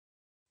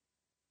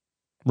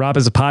Rob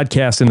Has a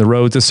Podcast in the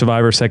Road to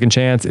Survivor Second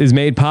Chance is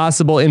made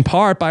possible in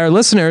part by our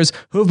listeners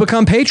who have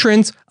become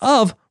patrons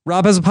of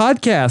Rob Has a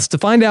Podcast. To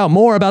find out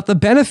more about the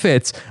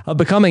benefits of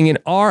becoming an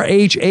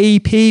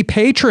RHAP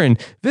patron,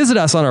 visit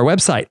us on our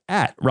website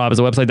at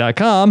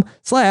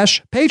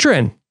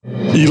robhasawebsite.com/patron.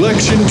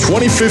 Election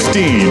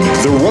 2015,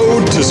 the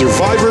road to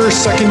Survivor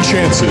Second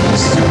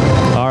Chances.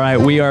 All right,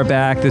 we are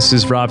back. This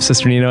is Rob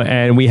Cesternino,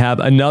 and we have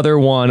another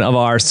one of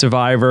our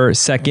Survivor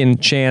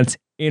Second Chance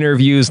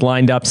interviews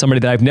lined up. Somebody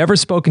that I've never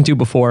spoken to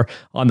before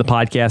on the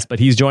podcast, but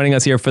he's joining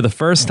us here for the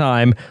first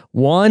time.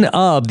 One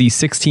of the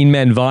 16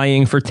 men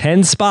vying for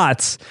 10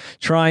 spots,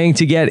 trying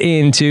to get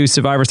into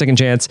Survivor Second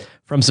Chance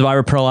from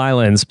Survivor Pearl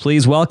Islands.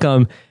 Please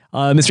welcome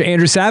Mr.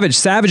 Andrew Savage.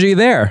 Savage, are you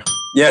there?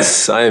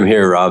 Yes, I am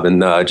here, Rob,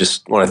 and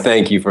just want to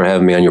thank you for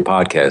having me on your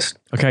podcast.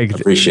 Okay. I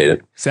appreciate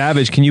it.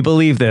 Savage, can you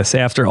believe this?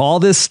 After all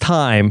this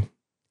time,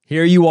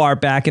 here you are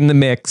back in the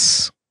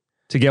mix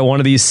to get one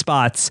of these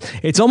spots.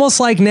 It's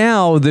almost like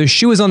now the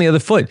shoe is on the other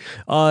foot.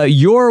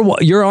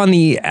 You're on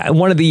the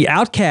one of the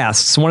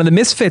outcasts, one of the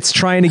misfits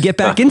trying to get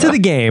back into the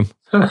game.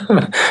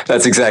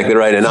 That's exactly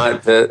right. And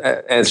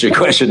to answer your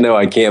question, no,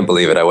 I can't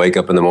believe it. I wake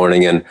up in the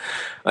morning and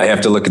I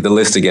have to look at the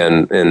list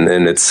again,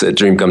 and it's a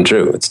dream come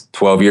true. It's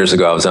 12 years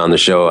ago I was on the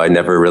show. I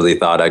never really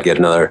thought I'd get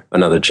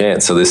another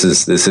chance. So this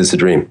is a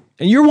dream.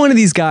 And you're one of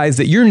these guys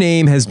that your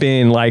name has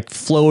been like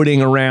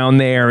floating around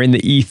there in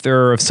the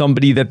ether of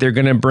somebody that they're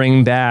going to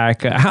bring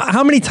back.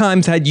 How many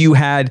times had you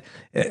had,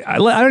 I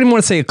don't even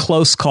want to say a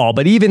close call,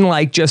 but even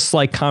like just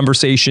like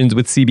conversations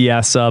with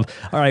CBS of,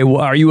 all right,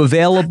 well, are you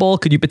available?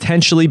 Could you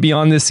potentially be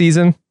on this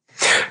season?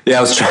 Yeah,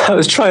 I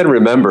was trying to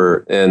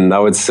remember, and I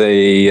would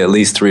say at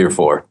least three or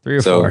four.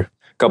 So a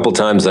couple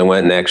times I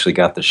went and actually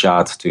got the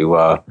shots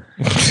to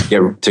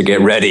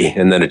get ready,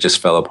 and then it just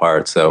fell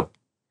apart. So,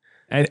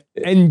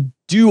 and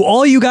do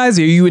all you guys,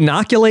 are you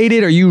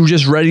inoculated? Are you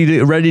just ready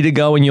to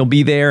go, and you'll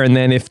be there? And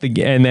then if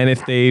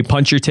they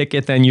punch your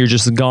ticket, then you're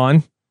just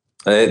gone.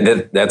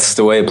 That's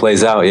the way it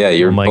plays out. Yeah,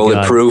 you're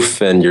bulletproof,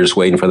 God. And you're just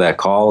waiting for that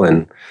call,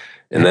 and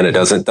then it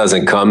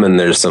doesn't come, and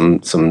there's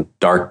some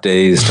dark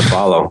days to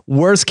follow.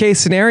 Worst case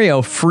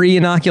scenario, free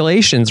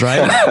inoculations,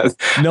 right?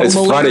 No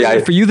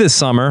malaria for you this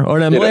summer, or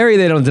malaria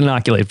they don't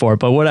inoculate for,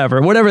 but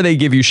whatever they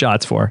give you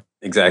shots for.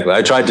 Exactly.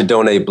 I tried to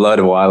donate blood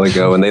a while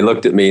ago, and they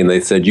looked at me and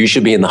they said, "You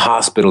should be in the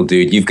hospital,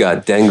 dude. You've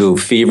got dengue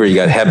fever. You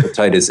got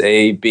hepatitis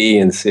A, B,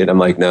 and C." And I'm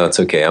like, "No, it's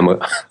okay.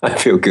 I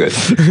feel good."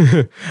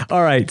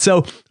 All right.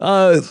 So,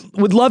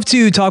 would love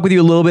to talk with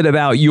you a little bit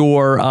about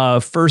your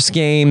first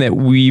game that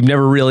we've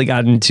never really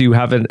gotten to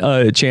have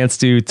a chance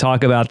to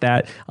talk about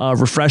that.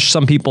 Refresh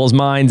some people's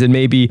minds and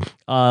maybe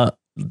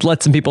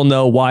let some people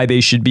know why they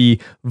should be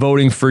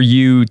voting for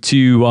you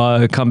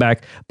to come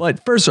back.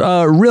 But first,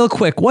 real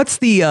quick, what's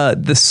the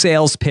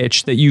sales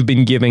pitch that you've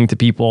been giving to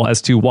people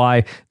as to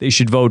why they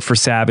should vote for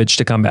Savage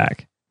to come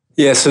back?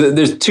 Yeah, so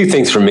there's two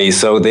things for me.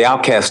 So the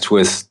Outcast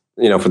twist,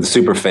 for the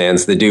super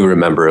fans, they do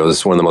remember it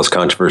was one of the most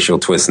controversial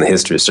twists in the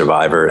history of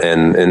Survivor,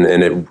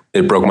 and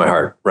it broke my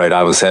heart, right?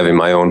 I was having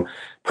my own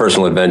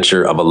personal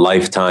adventure of a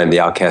lifetime. The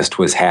Outcast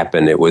twist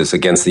happened. It was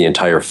against the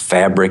entire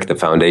fabric, the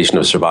foundation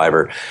of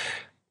Survivor.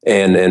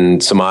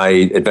 And so my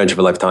adventure of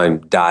a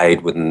lifetime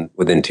died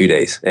within 2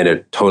 days, and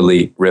it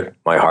totally ripped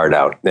my heart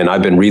out. And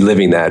I've been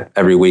reliving that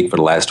every week for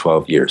the last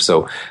 12 years.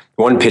 So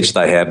one pitch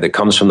that I have that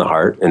comes from the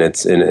heart, and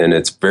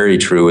it's very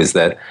true, is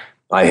that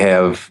I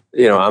have,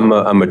 I'm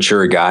a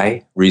mature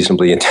guy,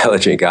 reasonably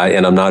intelligent guy,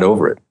 and I'm not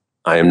over it.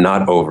 I am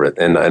not over it.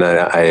 And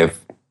I have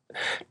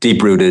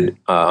deep-rooted,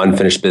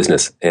 unfinished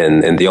business.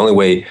 And the only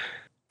way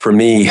for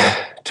me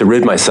to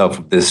rid myself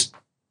of this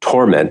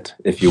torment,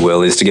 if you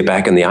will, is to get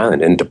back on the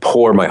island and to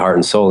pour my heart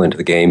and soul into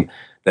the game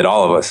that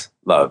all of us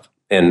love.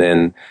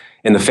 And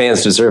the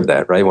fans deserve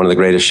that, right? One of the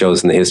greatest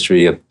shows in the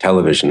history of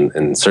television,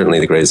 and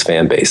certainly the greatest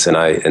fan base. And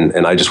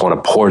I just want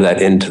to pour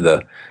that into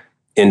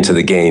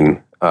the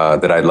game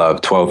that I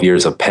love. 12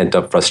 years of pent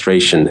up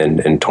frustration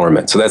and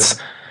torment. So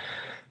that's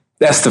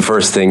the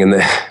first thing.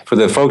 And for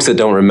the folks that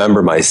don't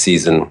remember my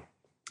season,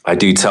 I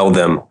do tell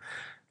them,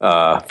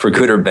 for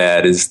good or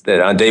bad, is that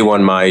on day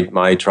one,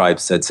 my tribe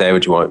said,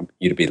 "Savage, we want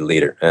you to be the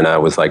leader." And I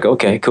was like,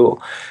 okay, cool.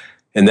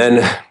 And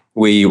then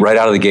we, right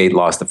out of the gate,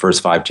 lost the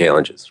first 5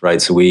 challenges, right?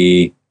 So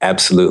we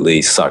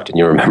absolutely sucked. And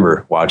you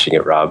remember watching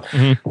it, Rob.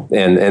 Mm-hmm.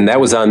 And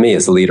that was on me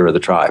as the leader of the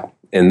tribe.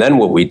 And then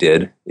what we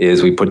did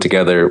is we put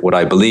together what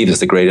I believe is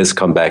the greatest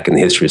comeback in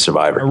the history of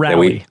Survivor. A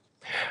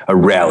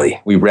rally.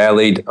 We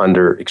rallied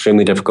under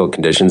extremely difficult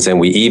conditions, and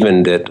we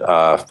evened it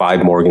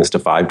 5 Morgans to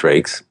 5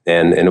 Drakes,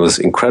 and it was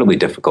incredibly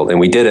difficult. And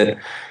we did it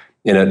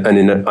in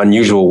an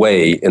unusual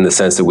way, in the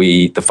sense that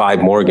the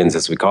 5 Morgans,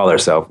 as we call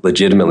ourselves,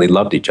 legitimately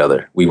loved each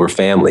other. We were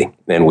family,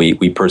 and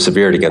we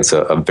persevered against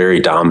a very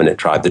dominant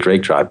tribe, the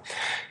Drake tribe.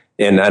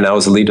 And I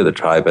was the leader of the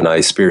tribe, and I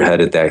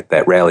spearheaded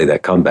that rally,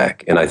 that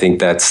comeback. And I think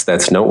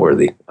that's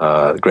noteworthy.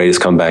 The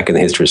greatest comeback in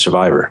the history of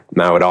Survivor.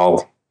 Now, it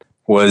all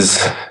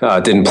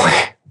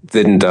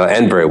didn't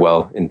end very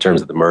well in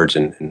terms of the merge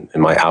and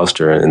my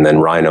ouster and then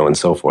Rhino and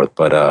so forth.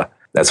 But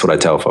that's what I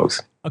tell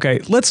folks.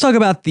 Okay, let's talk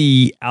about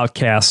the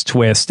Outcast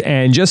twist.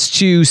 And just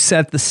to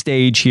set the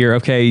stage here,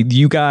 okay,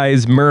 you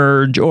guys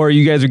merge, or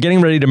you guys are getting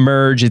ready to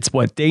merge. It's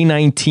what, day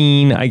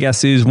 19, I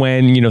guess, is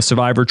when,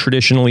 Survivor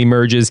traditionally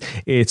merges.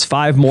 It's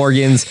 5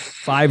 Morgans,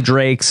 5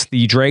 Drakes.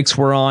 The Drakes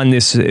were on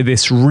this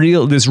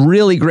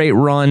really great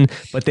run,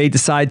 but they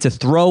decide to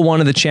throw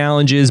one of the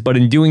challenges. But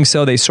in doing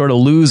so, they sort of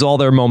lose all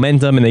their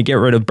momentum and they get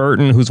rid of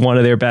Burton, who's one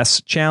of their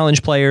best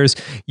challenge players.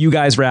 You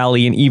guys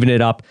rally and even it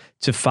up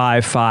to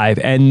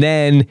 5-5. And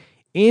then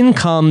in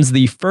comes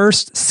the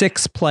first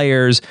 6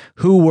 players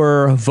who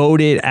were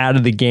voted out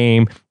of the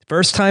game.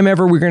 First time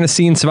ever we're going to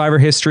see in Survivor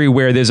history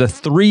where there's a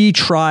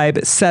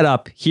 3-tribe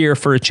setup here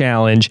for a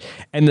challenge.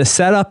 And the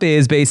setup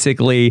is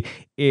basically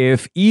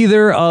if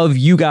either of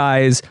you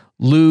guys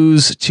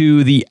lose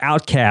to the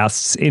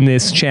Outcasts in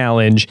this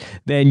challenge,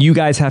 then you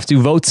guys have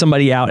to vote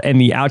somebody out and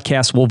the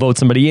Outcasts will vote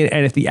somebody in.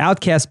 And if the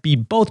Outcasts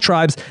beat both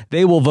tribes,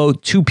 they will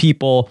vote 2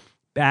 people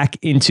back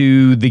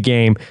into the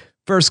game.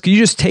 First, could you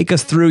just take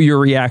us through your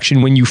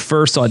reaction when you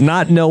first saw it,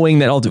 not knowing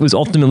that it was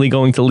ultimately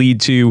going to lead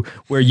to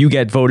where you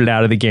get voted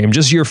out of the game?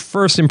 Just your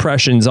first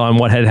impressions on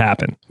what had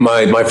happened.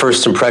 My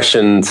first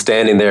impression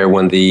standing there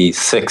when the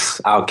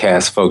 6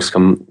 Outcast folks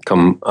come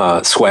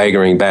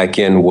swaggering back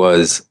in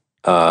was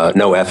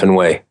no effing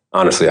way.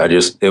 Honestly,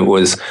 it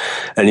was,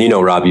 and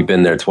Rob, you've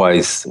been there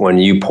twice. When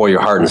you pour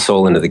your heart and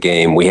soul into the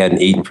game, we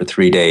hadn't eaten for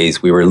 3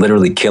 days. We were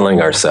literally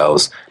killing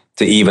ourselves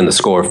to even the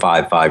score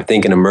 5-5,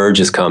 thinking a merge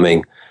is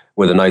coming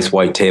with a nice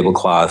white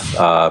tablecloth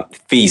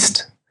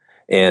feast,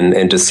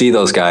 and to see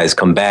those guys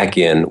come back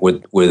in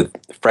with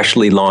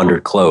freshly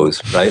laundered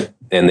clothes, right?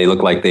 And they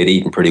look like they'd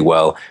eaten pretty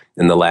well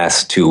in the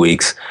last 2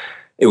 weeks.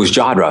 It was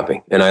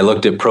jaw-dropping. And I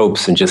looked at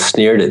Probst and just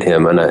sneered at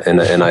him, and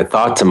I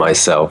thought to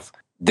myself,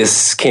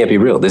 this can't be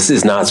real. This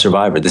is not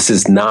Survivor. This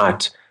is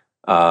not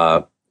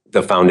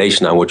the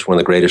foundation on which one of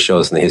the greatest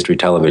shows in the history of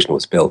television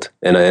was built.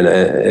 And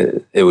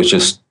it was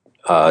just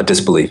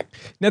disbelief.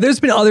 Now,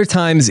 there's been other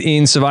times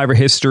in Survivor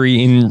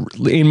history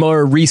in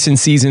more recent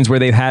seasons where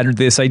they've had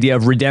this idea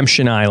of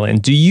Redemption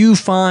Island. Do you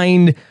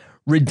find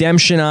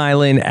Redemption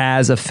Island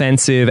as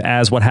offensive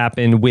as what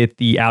happened with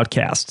the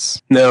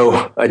Outcasts?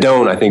 No, I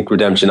don't. I think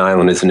Redemption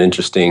Island is an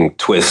interesting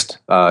twist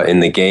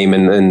in the game,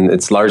 and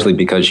it's largely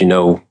because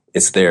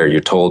it's there. You're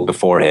told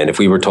beforehand. If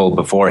we were told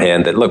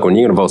beforehand that, look, when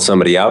you're going to vote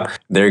somebody out,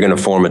 they're going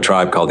to form a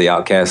tribe called the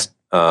Outcast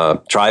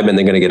tribe, and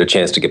they're going to get a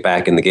chance to get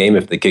back in the game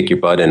if they kick your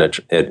butt at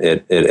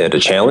a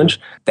challenge.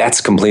 That's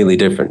completely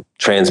different.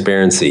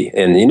 Transparency.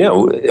 And,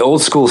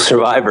 old school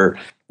Survivor,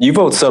 you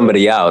vote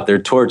somebody out, their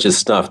torch is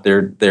snuffed.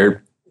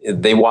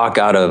 They walk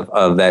out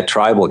of that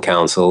tribal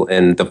council,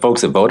 and the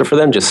folks that voted for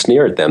them just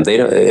sneer at them.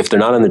 If they're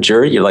not on the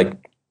jury, you're like,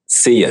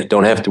 see ya.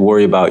 Don't have to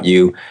worry about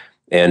you.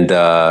 And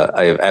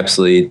I have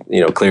absolutely,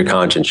 clear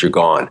conscience. You're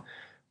gone.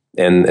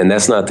 And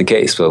that's not the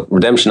case. So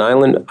Redemption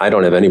Island, I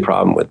don't have any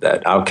problem with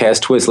that.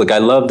 Outcast twist, look, I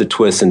love the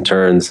twists and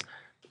turns,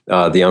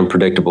 the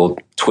unpredictable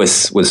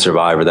twists with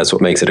Survivor. That's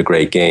what makes it a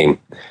great game.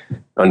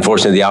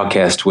 Unfortunately, the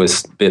Outcast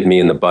twist bit me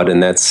in the butt,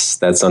 and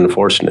that's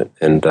unfortunate.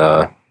 And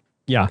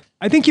yeah,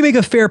 I think you make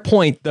a fair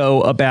point,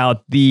 though,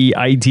 about the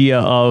idea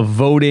of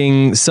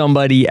voting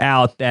somebody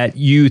out that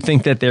you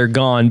think that they're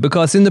gone,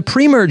 because in the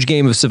pre-merge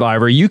game of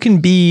Survivor, you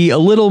can be a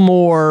little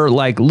more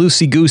like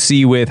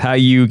loosey-goosey with how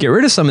you get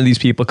rid of some of these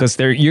people because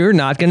you're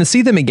not going to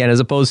see them again, as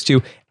opposed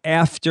to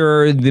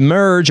after the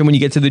merge and when you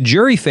get to the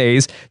jury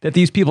phase that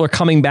these people are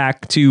coming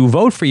back to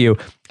vote for you.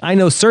 I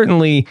know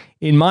certainly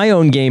in my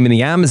own game in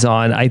the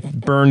Amazon, I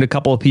burned a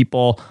couple of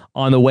people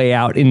on the way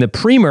out in the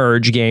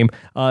pre-merge game,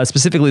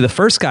 specifically the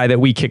first guy that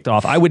we kicked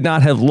off. I would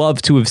not have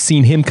loved to have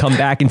seen him come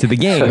back into the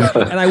game,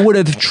 and I would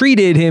have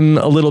treated him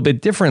a little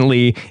bit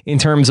differently in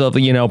terms of,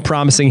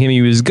 promising him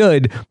he was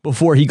good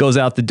before he goes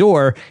out the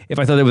door if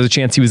I thought there was a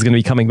chance he was going to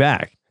be coming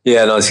back.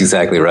 Yeah, no, that's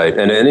exactly right.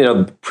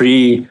 And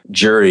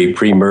pre-jury,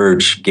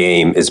 pre-merge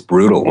game is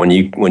brutal. When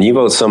you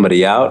vote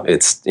somebody out,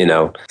 it's,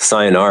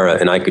 sayonara,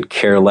 and I could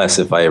care less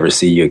if I ever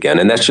see you again.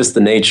 And that's just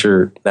the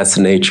nature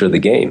of the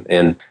game.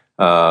 And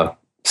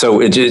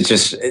so it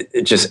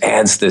just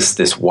adds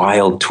this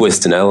wild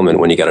twist and element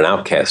when you got an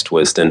Outcast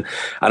twist. And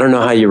I don't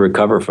know how you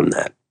recover from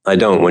that. I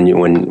don't.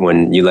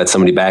 When you let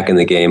somebody back in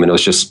the game, and it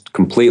was just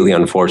completely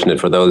unfortunate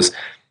for those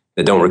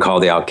that don't recall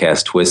the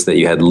Outcast twist, that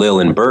you had Lil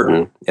and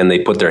Burton, and they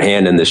put their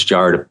hand in this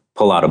jar to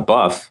pull out a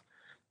buff,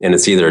 and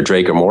it's either a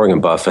Drake or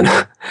Morgan buff, and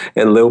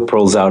Lil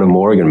pulls out a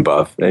Morgan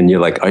buff, and you're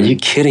like, are you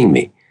kidding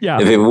me? Yeah.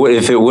 If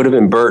it would have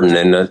been Burton,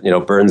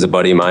 and Burton's a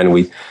buddy of mine,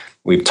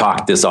 we've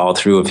talked this all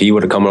through. If he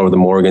would have come over the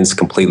Morgans,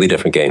 completely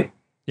different game.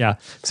 Yeah.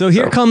 So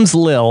here comes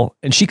Lil,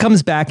 and she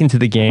comes back into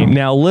the game.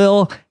 Now,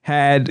 Lil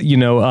had,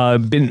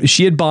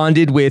 she had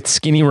bonded with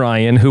Skinny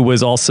Ryan, who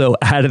was also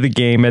out of the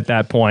game at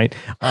that point.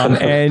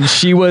 And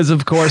she was,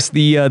 of course,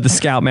 the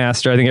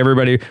Scoutmaster. I think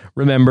everybody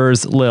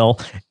remembers Lil.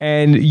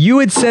 And you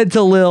had said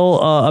to Lil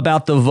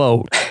about the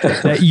vote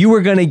that you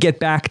were going to get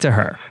back to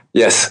her.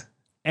 Yes.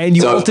 And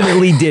you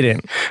ultimately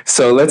didn't.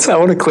 So I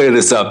want to clear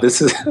this up.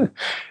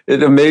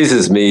 It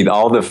amazes me,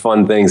 all the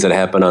fun things that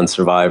happen on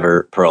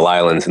Survivor Pearl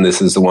Islands. And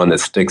this is the one that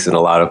sticks in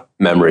a lot of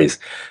memories.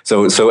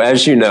 So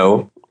as you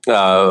know,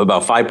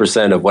 about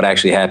 5% of what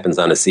actually happens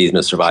on a season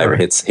of Survivor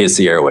hits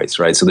the airways,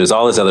 right? So there's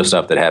all this other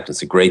stuff that happens,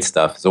 the great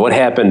stuff. So what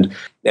happened,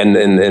 and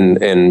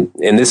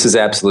this is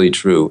absolutely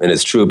true, and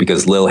it's true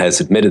because Lil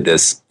has admitted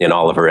this in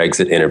all of her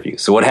exit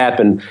interviews. So what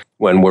happened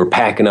when we're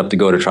packing up to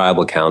go to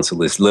tribal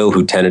council is Lil,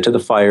 who tended to the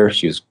fire,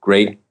 she was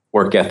great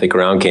work ethic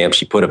around camp.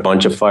 She put a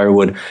bunch of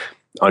firewood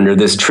under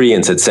this tree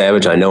and said,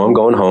 Savage, I know I'm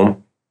going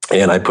home.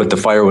 And I put the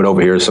firewood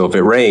over here, so if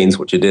it rains,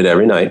 which it did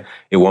every night,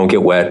 it won't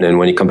get wet. And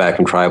when you come back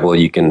from tribal,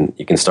 you can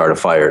start a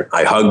fire.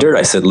 I hugged her.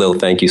 I said, Lil,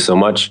 thank you so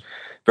much.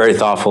 Very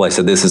thoughtful. I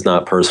said, this is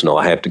not personal.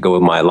 I have to go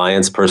with my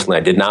alliance. Personally, I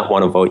did not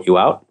want to vote you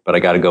out, but I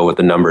got to go with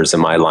the numbers in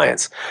my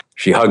alliance.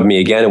 She hugged me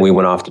again, and we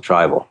went off to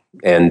tribal.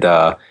 And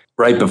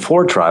right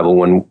before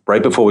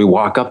we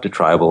walk up to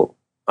tribal,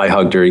 I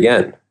hugged her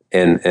again.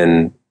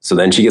 And so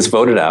then she gets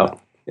voted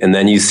out. And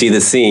then you see the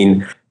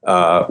scene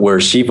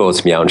where she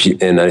votes me out,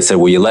 and I said,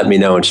 "Will you let me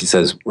know?" And she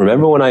says,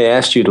 "Remember when I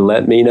asked you to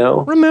let me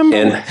know?" Remember?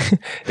 And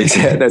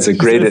that's a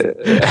great.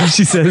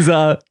 She says,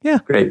 "Yeah,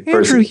 great Andrew,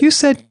 person.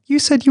 you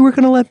said you were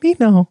going to let me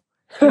know.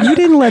 You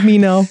didn't let me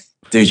know."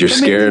 Dude, you're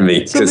scaring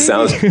me. So It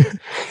sounds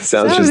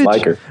just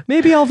like her.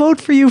 Maybe I'll vote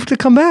for you to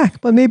come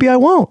back, but maybe I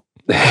won't.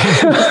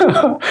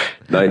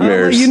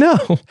 Nightmares. You know.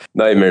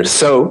 Nightmares.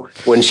 So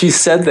when she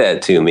said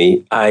that to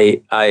me,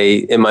 I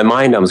in my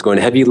mind I was going,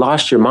 have you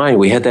lost your mind?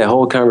 We had that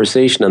whole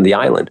conversation on the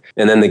island.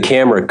 And then the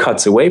camera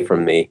cuts away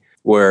from me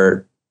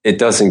where it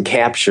doesn't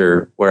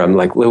capture where I'm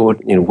like, well,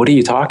 what are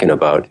you talking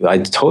about? I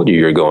told you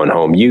you're going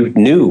home. You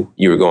knew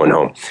you were going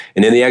home.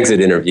 And in the exit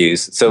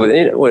interviews, so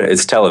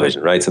it's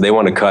television, right? So they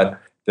want to cut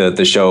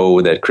the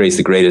show that creates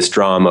the greatest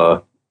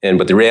drama.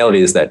 But the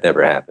reality is that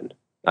never happened.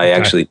 I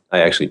actually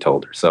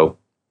told her. So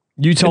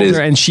you told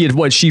her, and she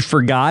had she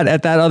forgot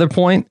at that other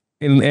point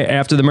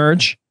after the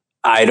merge?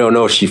 I don't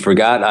know if she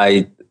forgot.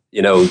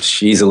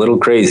 She's a little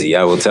crazy,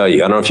 I will tell you.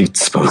 I don't know if you've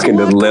spoken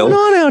to Lil. What's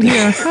going on out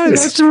here? I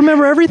have to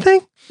remember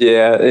everything?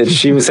 Yeah,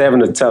 she was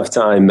having a tough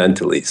time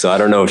mentally. So I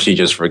don't know if she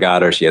just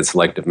forgot or she had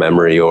selective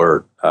memory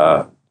or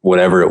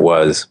whatever it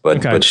was.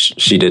 But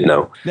she did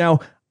know. Now,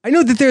 I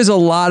know that there's a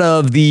lot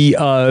of the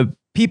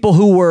people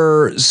who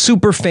were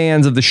super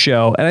fans of the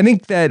show. And I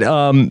think that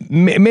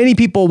many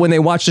people, when they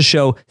watched the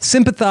show,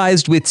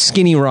 sympathized with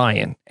Skinny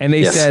Ryan. And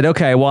they said,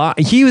 okay, well,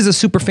 he was a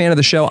super fan of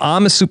the show.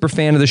 I'm a super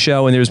fan of the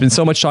show. And there's been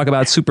so much talk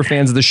about super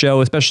fans of the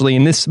show, especially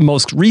in this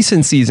most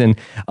recent season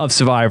of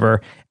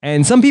Survivor.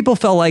 And some people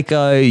felt like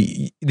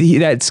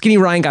that Skinny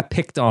Ryan got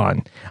picked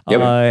on.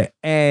 Yep.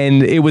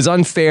 And it was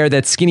unfair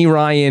that Skinny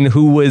Ryan,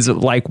 who was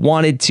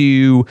wanted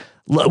to,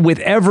 with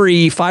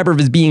every fiber of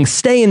his being,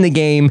 stay in the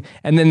game.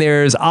 And then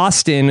there's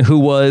Austin, who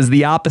was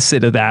the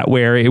opposite of that,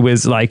 where it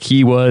was like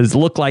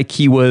looked like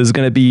he was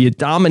going to be a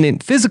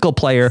dominant physical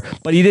player,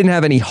 but he didn't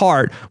have any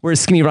heart.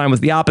 Whereas Skinny Ryan was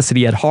the opposite.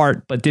 He had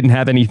heart, but didn't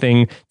have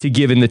anything to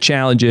give in the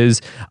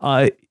challenges.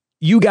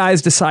 You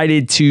guys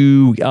decided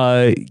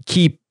to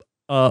keep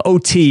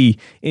OT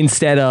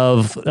instead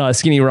of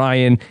Skinny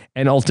Ryan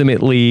and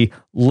ultimately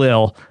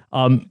Lil.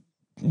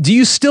 Do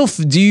you still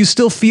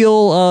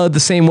feel the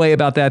same way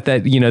about that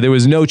there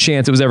was no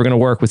chance it was ever going to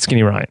work with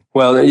Skinny Ryan?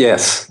 Well,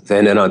 yes,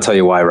 and then I'll tell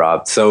you why,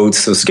 Rob. So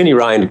Skinny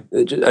Ryan,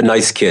 a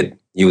nice kid.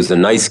 He was a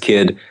nice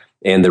kid,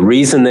 and the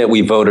reason that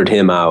we voted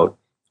him out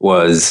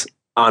was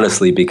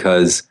honestly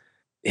because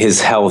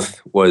his health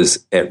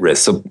was at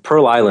risk. So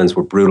Pearl Islands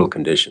were brutal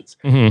conditions,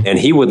 and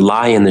he would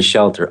lie in the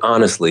shelter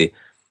honestly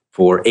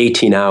for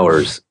 18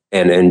 hours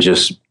and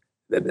just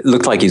it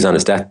looked like he's on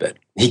his deathbed.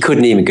 He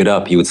couldn't even get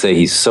up. He would say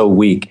he's so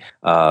weak.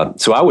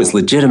 So I was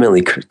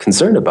legitimately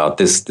concerned about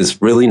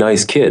this really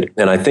nice kid.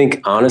 And I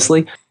think,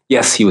 honestly,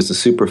 yes, he was a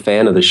super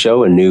fan of the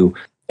show and knew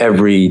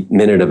every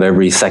minute of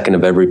every second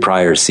of every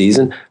prior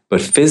season.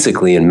 But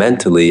physically and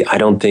mentally, I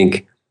don't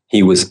think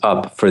he was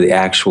up for the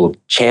actual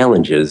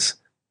challenges,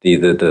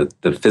 the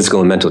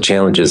physical and mental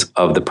challenges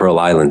of the Pearl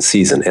Island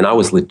season. And I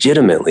was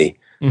legitimately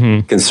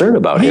concerned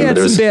about him. He had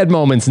some bad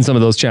moments in some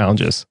of those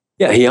challenges.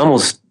 Yeah, he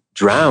almost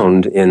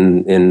drowned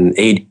in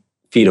 8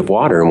 feet of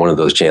water in one of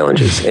those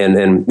challenges. And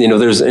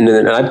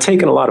I've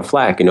taken a lot of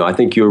flack. I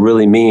think you were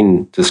really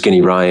mean to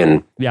Skinny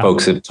Ryan. Yeah.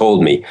 Folks have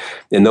told me.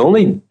 And the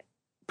only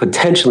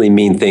potentially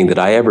mean thing that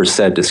I ever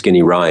said to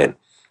Skinny Ryan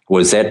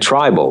was at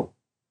Tribal.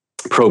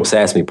 Probst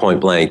asked me point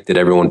blank, did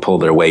everyone pull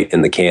their weight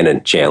in the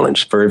cannon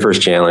challenge? Very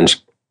first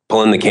challenge,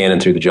 pulling the cannon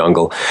through the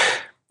jungle.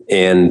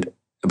 And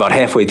about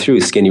halfway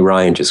through, Skinny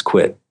Ryan just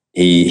quit.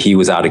 He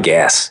was out of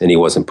gas and he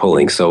wasn't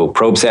pulling. So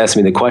Probst asked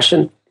me the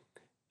question,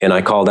 and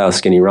I called out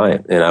Skinny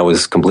Ryan, and I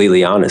was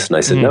completely honest. And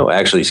I said, no,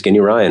 actually, Skinny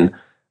Ryan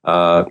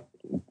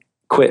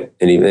quit.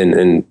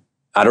 And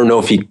I don't know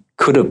if he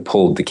could have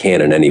pulled the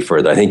cannon any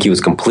further. I think he was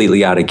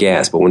completely out of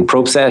gas. But when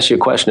Probst asks you a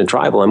question at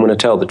Tribal, I'm going to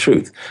tell the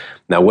truth.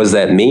 Now, was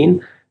that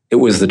mean? It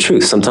was the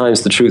truth.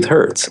 Sometimes the truth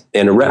hurts.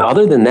 And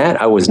other than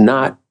that, I was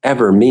not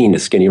ever mean to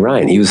Skinny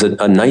Ryan. He was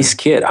a nice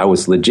kid. I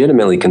was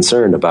legitimately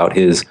concerned about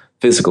his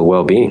physical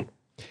well-being.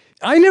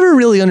 I never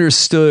really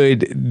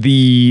understood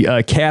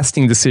the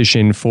casting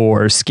decision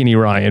for Skinny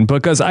Ryan,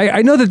 because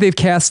I know that they've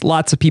cast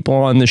lots of people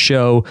on the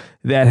show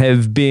that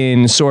have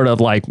been sort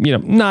of like,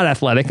 not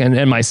athletic,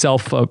 and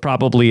myself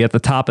probably at the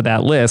top of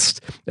that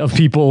list of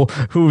people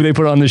who they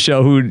put on the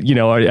show who,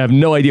 have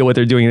no idea what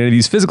they're doing in any of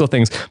these physical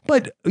things.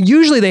 But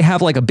usually they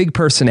have like a big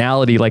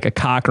personality, like a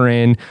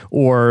Cochran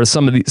or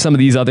some of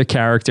these other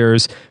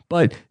characters.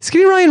 But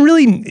Skinny Ryan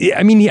really,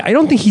 I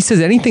don't think he says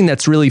anything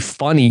that's really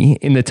funny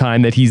in the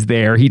time that he's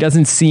there. He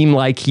doesn't seem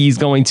like he's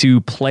going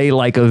to play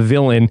like a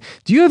villain.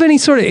 Do you have any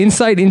sort of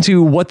insight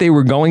into what they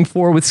were going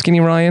for with Skinny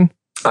Ryan?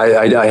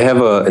 I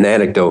have an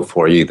anecdote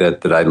for you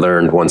that I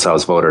learned once I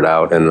was voted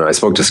out, and I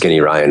spoke to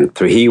Skinny Ryan.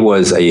 So he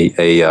was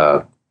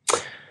a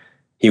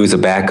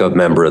backup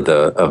member of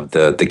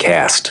the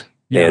cast,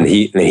 yeah. and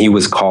he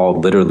was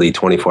called literally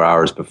 24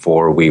 hours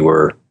before we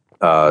were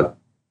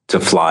to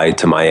fly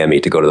to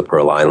Miami to go to the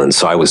Pearl Islands.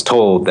 So I was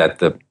told that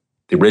the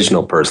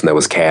original person that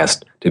was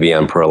cast to be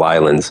on Pearl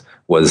Islands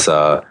was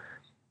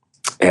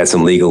had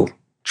some legal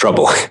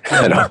trouble.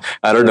 I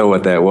don't know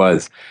what that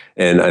was,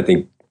 and I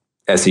think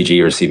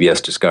SEG or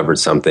CBS discovered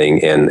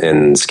something,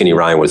 and Skinny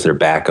Ryan was their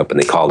backup, and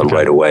they called him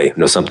right away.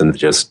 Something that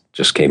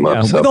just came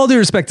up. So. With all due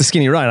respect to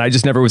Skinny Ryan, I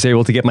just never was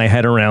able to get my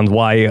head around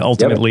why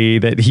ultimately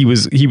that he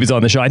was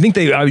on the show. I think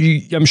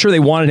I'm sure they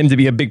wanted him to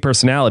be a big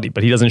personality,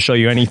 but he doesn't show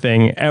you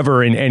anything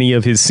ever in any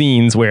of his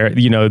scenes where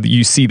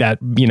you see that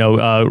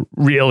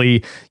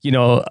really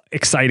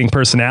exciting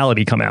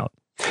personality come out.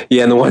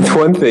 Yeah, and the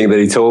one thing that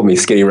he told me,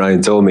 Skinny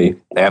Ryan told me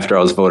after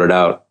I was voted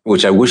out,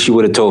 which I wish he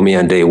would have told me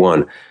on day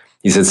one.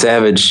 He said,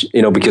 Savage,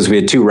 because we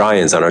had two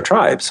Ryans on our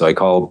tribe. So I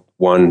called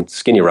one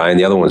Skinny Ryan,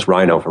 the other one's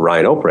Rhino for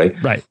Ryan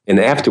Opre. Right. And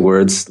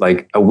afterwards,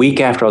 like a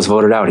week after I was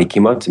voted out, he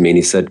came up to me and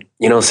he said,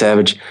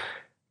 Savage,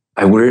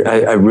 I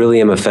really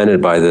am offended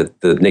by the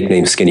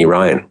nickname Skinny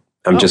Ryan.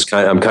 I'm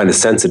kind of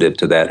sensitive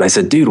to that. And I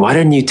said, dude, why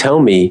didn't you tell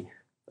me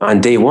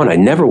on day one? I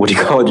never would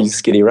have called you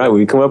Skinny Ryan.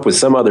 We come up with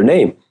some other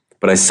name.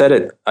 But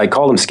I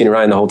called him Skinny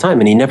Ryan the whole time,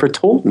 and he never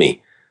told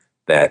me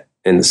that.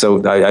 And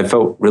so I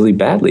felt really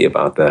badly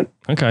about that.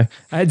 Okay.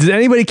 Does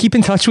anybody keep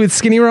in touch with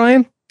Skinny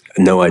Ryan?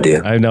 No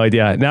idea. I have no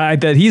idea. Now,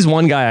 that he's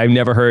one guy I've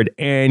never heard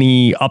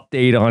any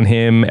update on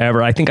him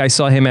ever. I think I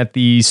saw him at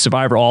the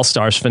Survivor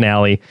All-Stars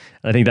finale.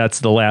 I think that's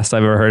the last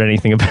I've ever heard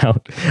anything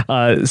about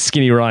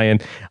Skinny Ryan.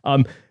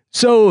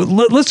 So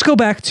let's go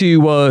back to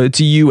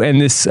you and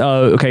this.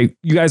 Okay,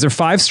 you guys are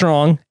 5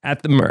 strong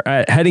at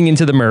the heading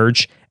into the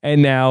merge,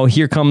 and now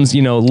here comes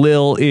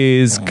Lil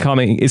is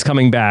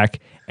coming back.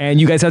 And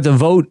you guys have to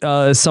vote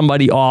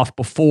somebody off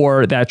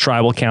before that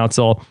tribal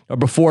council, or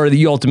before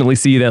you ultimately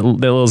see that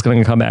Lil's going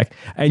to come back.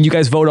 And you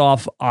guys vote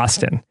off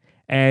Austin,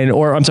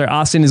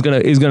 Austin is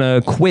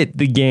gonna quit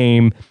the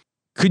game.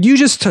 Could you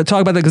just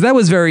talk about that? Because that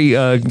was very,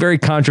 very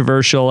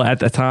controversial at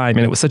the time,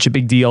 and it was such a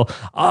big deal.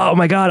 Oh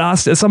my God,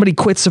 Austin! Somebody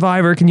quit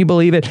Survivor. Can you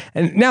believe it?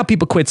 And now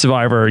people quit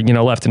Survivor,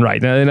 left and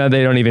right. Now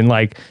they don't even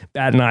bat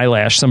an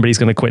eyelash. Somebody's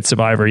going to quit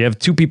Survivor. You have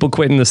 2 people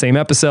quitting the same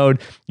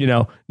episode.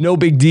 No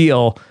big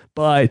deal.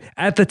 But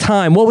at the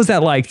time, what was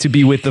that like to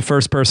be with the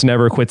first person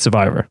ever quit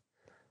Survivor?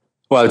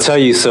 Well, I'll tell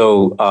you.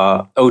 So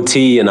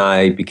OT and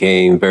I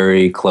became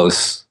very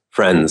close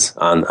friends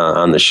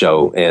on the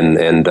show,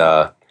 and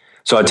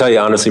so I'll tell you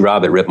honestly,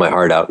 Rob, it ripped my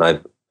heart out,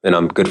 and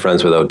I'm good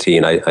friends with OT,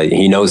 and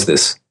he knows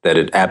this, that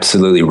it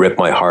absolutely ripped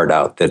my heart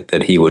out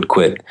that he would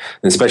quit,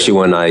 and especially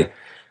when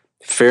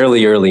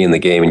fairly early in the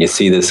game, and you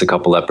see this a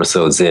couple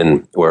episodes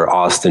in, where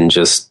Austin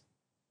just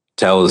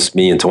tells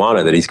me and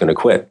Tawana that he's going to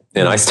quit.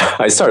 And I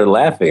started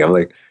laughing. I'm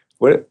like,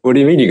 what do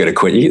you mean you're going to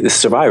quit? This is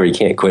Survivor. You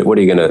can't quit. What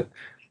are you going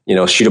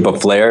to, shoot up a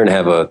flare and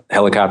have a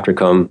helicopter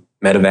come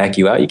medevac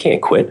you out? You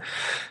can't quit.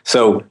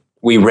 So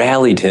we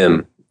rallied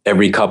him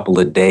every couple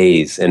of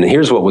days. And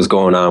here's what was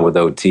going on with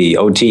OT.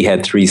 OT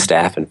had 3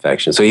 staph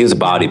infections. So he was a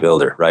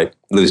bodybuilder, right?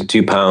 Losing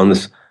 2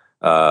 pounds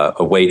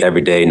of weight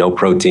every day, no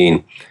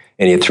protein.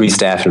 And he had 3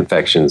 staph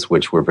infections,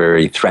 which were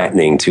very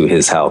threatening to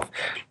his health.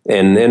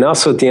 And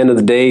also at the end of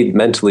the day,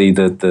 mentally,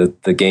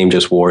 the game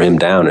just wore him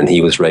down, and he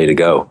was ready to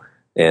go.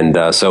 And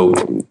so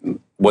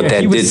what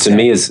that did to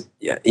me is,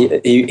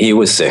 he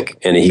was sick,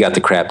 and he got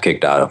the crap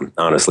kicked out of him,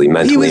 honestly,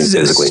 mentally and physically.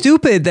 He was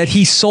stupid that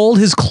he sold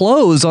his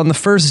clothes on the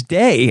first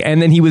day,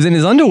 and then he was in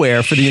his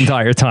underwear for the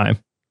entire time.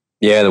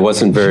 Yeah, that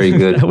wasn't very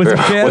good.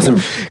 That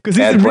wasn't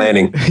bad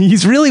planning.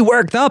 He's really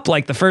worked up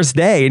the first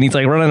day, and he's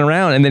running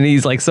around, and then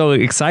he's so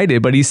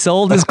excited, but he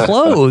sold his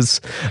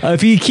clothes.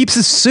 If he keeps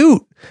his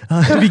suit,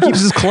 if he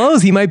keeps his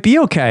clothes, he might be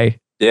okay.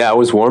 Yeah, I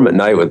was warm at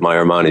night with my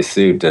Armani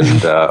suit,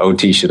 and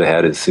OT should have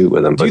had his suit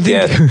with him. But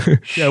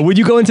yeah, would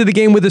you go into the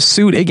game with a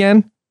suit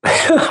again?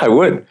 I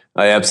would.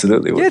 I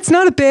absolutely would. Yeah, it's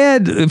not a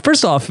bad.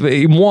 First off,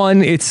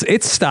 one, it's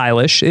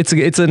stylish.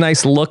 It's a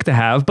nice look to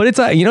have, but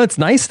it's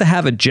nice to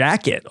have a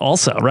jacket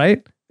also,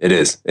 right? It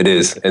is, and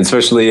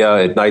especially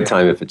at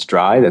nighttime if it's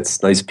dry.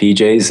 That's nice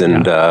PJs,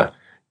 and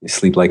you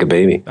sleep like a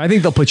baby. I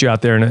think they'll put you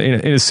out there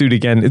in a suit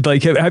again.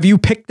 Have you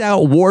picked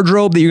out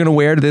wardrobe that you're going to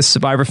wear to this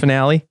Survivor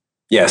finale?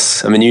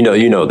 Yes, I mean you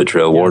know the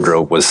drill. Yes.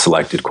 Wardrobe was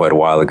selected quite a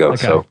while ago.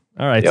 Okay. So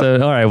All right. Yep.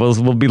 So, all right.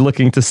 We'll be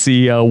looking to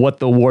see what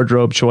the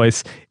wardrobe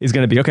choice is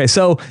going to be. Okay.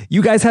 So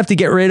you guys have to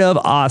get rid of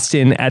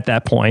Austin at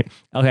that point.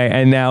 Okay.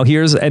 And now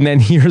here's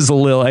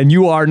Lil, and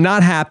you are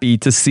not happy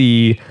to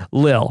see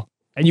Lil,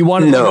 and you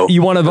want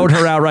to vote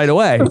her out right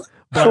away.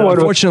 But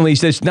unfortunately,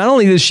 not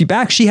only is she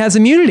back, she has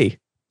immunity.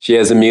 She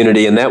has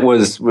immunity. And that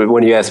was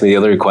when you asked me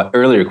the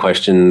earlier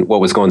question,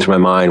 what was going through my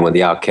mind when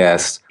the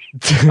Outcast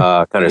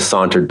kind of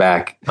sauntered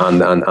back on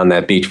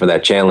that beach for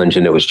that challenge,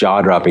 and it was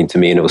jaw-dropping to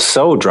me, and it was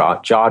so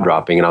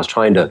jaw-dropping, and I was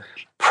trying to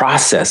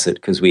process it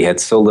because we had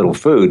so little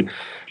food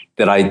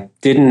that I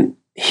didn't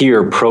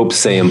hear Probst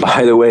saying,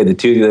 by the way, the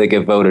two of you that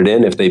get voted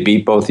in, if they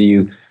beat both of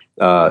you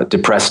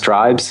depressed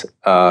tribes,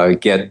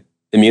 get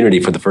immunity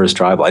for the first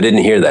tribal. I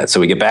didn't hear that. So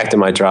we get back to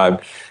my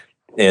tribe,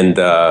 and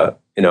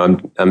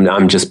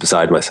I'm just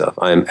beside myself.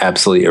 I am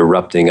absolutely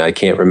erupting. I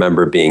can't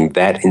remember being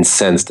that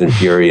incensed and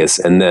furious.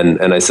 And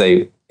I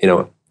say,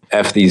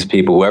 F these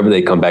people, whoever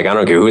they come back, I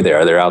don't care who they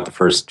are, they're out the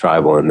first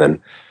tribal. And then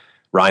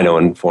Rhino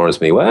informs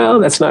me, well,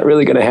 that's not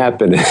really going to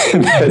happen.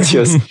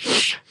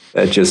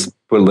 that just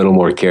put a little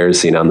more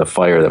kerosene on the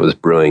fire that was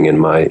brewing in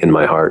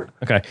my heart.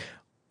 Okay.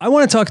 I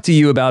want to talk to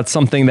you about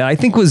something that I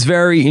think was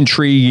very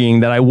intriguing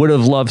that I would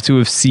have loved to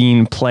have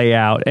seen play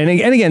out. And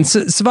again,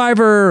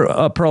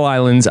 Survivor Pearl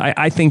Islands,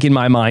 I think in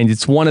my mind,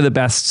 it's one of the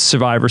best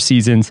Survivor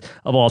seasons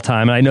of all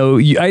time. And I know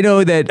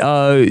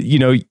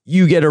that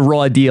you get a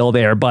raw deal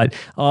there, but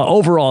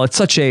overall, it's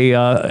such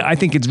I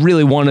think it's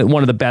really one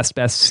of the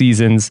best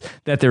seasons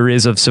that there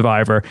is of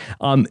Survivor.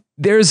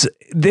 There's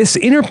this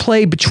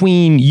interplay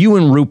between you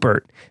and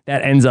Rupert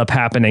that ends up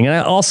happening.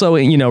 And also,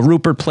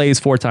 Rupert plays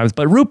 4 times,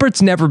 but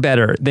Rupert's never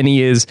better than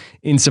he is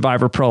in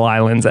Survivor Pearl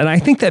Islands. And I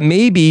think that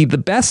maybe the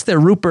best that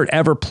Rupert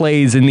ever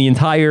plays in the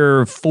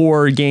entire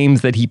 4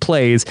 games that he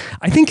plays,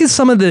 I think is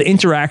some of the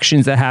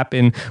interactions that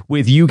happen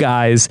with you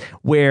guys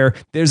where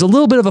there's a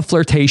little bit of a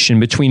flirtation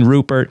between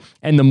Rupert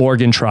and the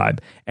Morgan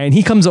tribe. And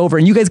he comes over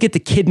and you guys get to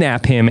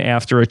kidnap him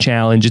after a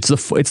challenge. It's the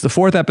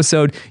 4th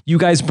episode. You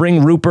guys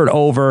bring Rupert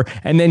over,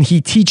 and then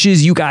he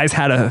teaches you guys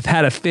how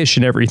to fish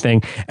and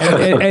everything.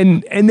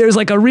 And there's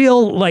like a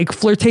real like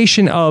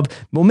flirtation of,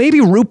 well,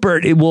 maybe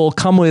Rupert will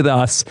come with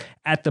us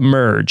at the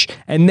merge.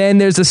 And then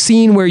there's a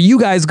scene where you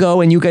guys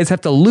go and you guys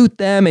have to loot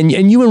them. And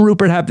you and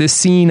Rupert have this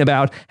scene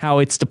about how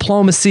it's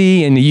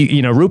diplomacy. And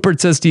Rupert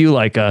says to you,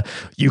 like,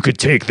 you could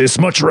take this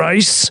much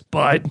rice,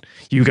 but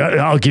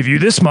I'll give you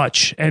this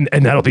much and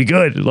that'll be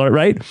good.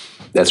 Right.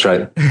 That's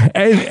right.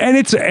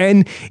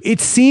 And it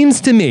seems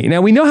to me,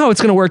 now we know how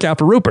it's going to work out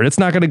for Rupert. It's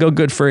not going to go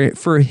good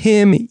for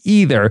him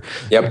either.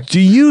 Yep.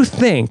 Do you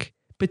think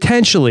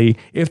potentially,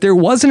 if there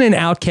wasn't an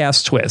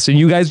Outcast twist and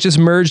you guys just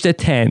merged at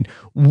 10,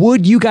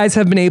 would you guys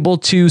have been able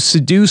to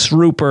seduce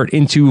Rupert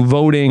into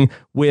voting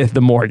with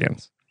the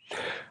Morgans?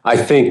 I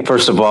think,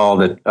 first of all,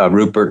 that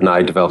Rupert and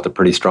I developed a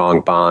pretty strong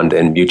bond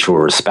and mutual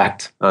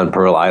respect on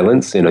Pearl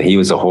Islands. He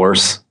was a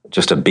horse,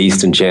 just a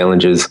beast in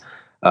challenges,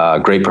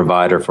 great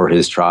provider for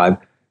his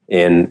tribe.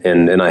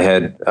 And I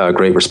had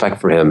great respect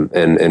for him.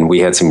 And we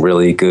had some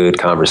really good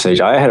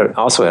conversation. I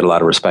also had a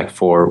lot of respect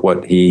for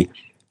what he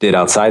did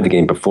outside the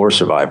game before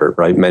Survivor,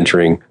 right?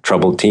 Mentoring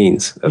troubled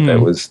teens.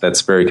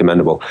 That's very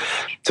commendable.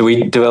 So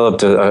we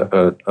developed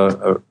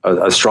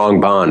a strong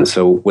bond.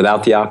 So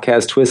without the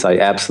Outcast twist, I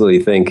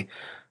absolutely think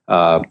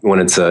when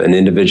it's an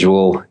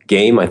individual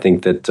game, I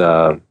think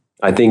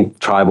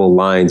tribal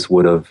lines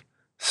would have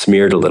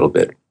smeared a little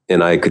bit,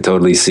 and I could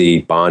totally see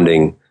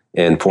bonding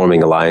and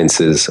forming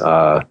alliances.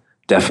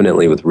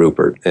 Definitely with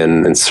Rupert,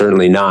 and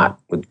certainly not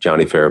with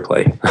Johnny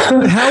Fairplay.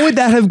 How would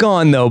that have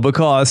gone, though?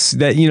 Because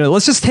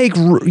let's just take,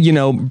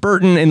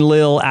 Burton and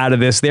Lil out of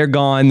this. They're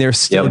gone. They're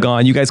still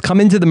gone. You guys come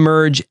into the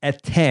merge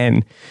at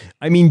 10.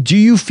 I mean, do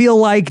you feel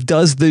like,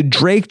 does the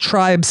Drake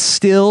tribe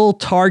still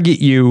target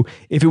you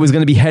if it was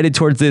going to be headed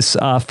towards this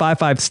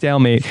 5-5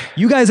 stalemate?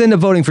 You guys end up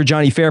voting for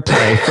Johnny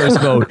Fairplay, first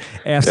vote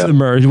after the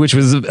merge, which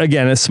was,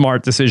 again, a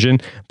smart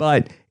decision.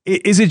 But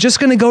is it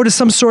just going to go to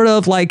some sort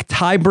of like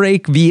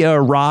tiebreak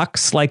via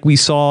rocks like we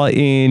saw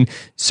in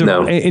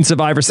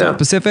Survivor South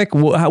Pacific?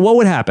 What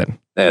would happen?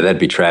 Yeah, that'd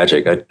be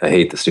tragic. I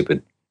hate the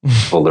stupid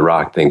pull the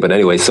rock thing. But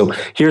anyway, so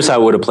here's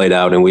how it would have played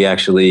out. And we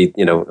actually,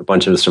 a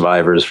bunch of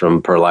survivors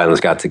from Pearl Islands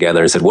got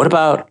together and said, what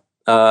about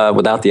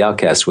without the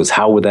Outcast was,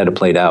 how would that have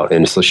played out?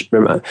 And so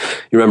you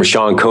remember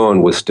Sean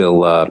Cohen was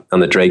still on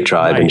the Drake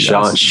tribe, right, and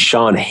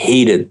Sean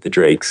hated the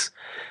Drakes.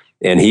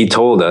 And he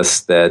told us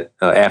that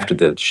after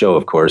the show,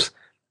 of course,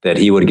 that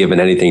he would have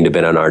given anything to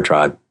been on our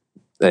tribe.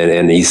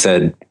 And he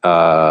said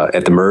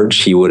at the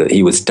merge, he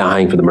was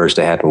dying for the merge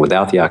to happen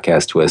without the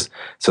Outcast twist,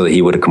 so that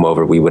he would have come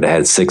over. We would have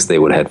had 6, they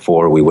would have had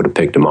 4. We would have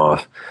picked him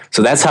off.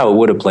 So that's how it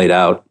would have played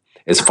out,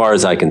 as far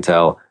as I can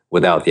tell,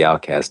 without the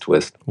Outcast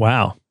twist.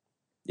 Wow.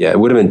 Yeah, it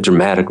would have been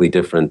dramatically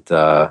different.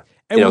 And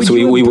so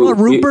we brought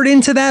Rupert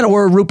into that,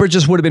 or Rupert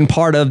just would have been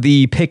part of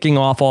the picking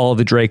off all of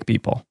the Drake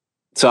people?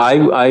 So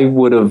I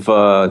would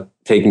have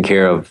taken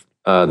care of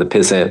the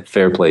Pissant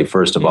Fairplay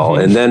first of all,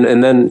 and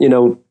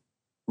then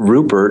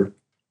Rupert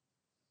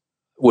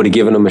would have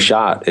given him a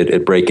shot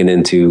at breaking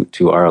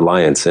into our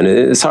alliance. And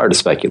it's hard to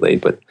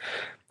speculate, but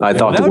I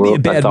thought that the would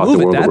world, be a I bad thought move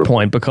the at world that would-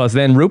 point, because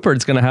then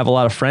Rupert's going to have a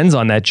lot of friends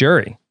on that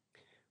jury.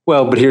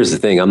 Well, but here's the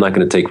thing. I'm not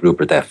going to take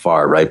Rupert that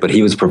far, right? But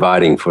he was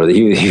providing for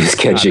he was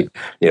catching,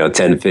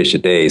 10 fish a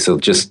day. So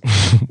just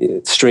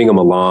string them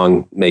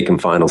along, make them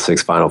final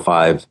 6, final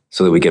 5,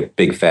 so that we get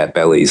big fat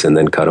bellies and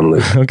then cut them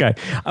loose. Okay.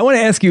 I want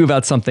to ask you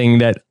about something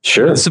that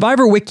Sure.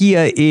 Survivor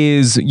Wikia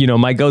is,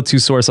 my go-to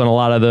source on a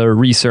lot of the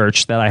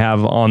research that I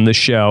have on the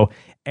show.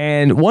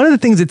 And one of the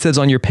things it says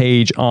on your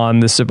page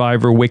on the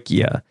Survivor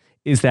Wikia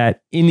is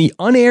that in the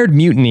unaired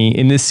mutiny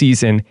in this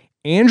season,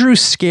 Andrew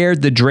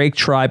scared the Drake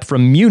tribe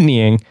from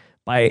mutinying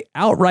by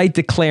outright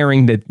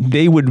declaring that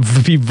they would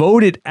be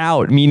voted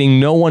out, meaning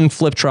no one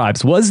flipped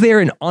tribes. Was there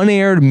an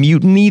unaired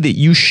mutiny that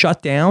you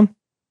shut down?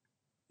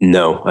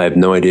 No, I have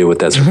no idea what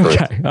that's referring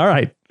to. Okay, all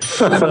right.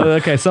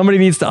 Okay, somebody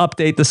needs to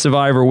update the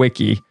Survivor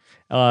Wiki.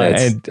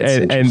 That's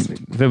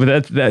interesting.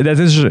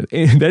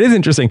 That is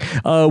interesting.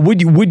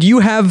 Would you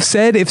have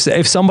said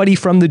if somebody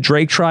from the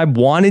Drake tribe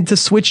wanted to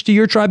switch to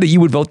your tribe that you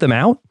would vote them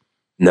out?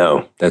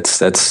 No,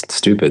 that's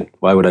stupid.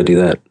 Why would I do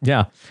that?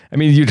 Yeah, I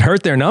mean you'd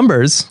hurt their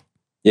numbers.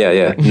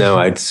 Yeah. No,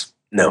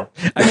 no.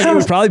 I mean, it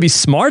would probably be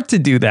smart to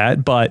do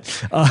that, but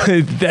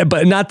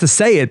not to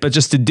say it, but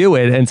just to do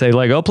it and say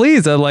like, oh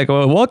please,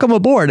 welcome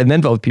aboard, and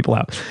then vote people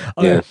out.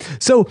 Yeah.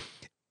 So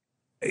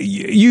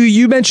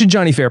you mentioned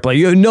Johnny Fairplay.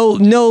 You have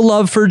no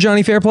love for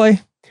Johnny Fairplay?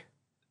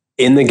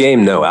 In the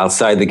game, no.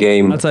 Outside the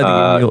game,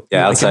 you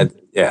outside.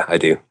 Yeah, I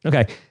do.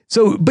 Okay.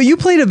 So, but you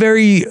played a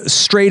very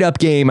straight up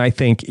game, I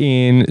think,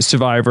 in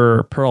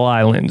Survivor Pearl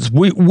Islands.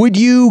 Would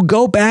you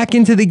go back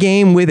into the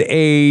game with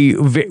a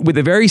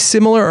very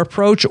similar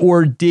approach,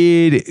 or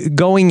did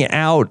going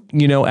out,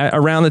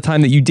 around the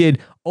time that you did,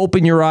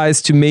 open your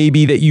eyes to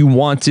maybe that you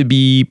want to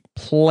be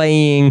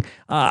playing?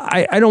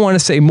 I don't want to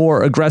say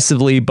more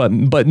aggressively, but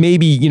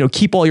maybe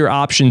keep all your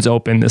options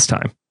open this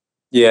time.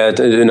 Yeah.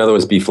 In other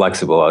words, be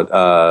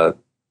flexible.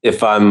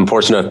 If I'm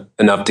fortunate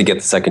enough to get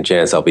the second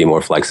chance, I'll be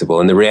more flexible.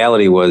 And the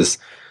reality was,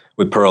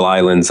 with Pearl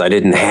Islands, I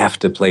didn't have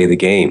to play the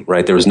game,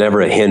 right? There was never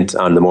a hint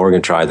on the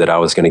Morgan tribe that I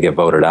was going to get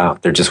voted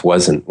out. There just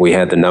wasn't. We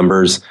had the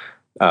numbers,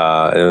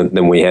 and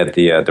then we had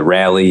the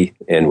rally,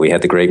 and we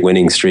had the great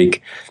winning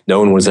streak. No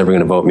one was ever going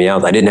to vote me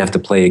out. I didn't have to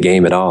play a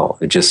game at all.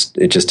 It just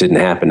didn't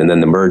happen. And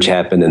then the merge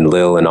happened, and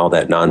Lil and all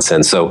that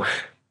nonsense. So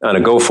on a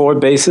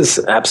go-forward basis,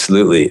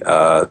 absolutely,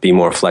 be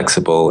more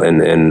flexible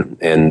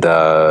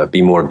and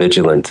be more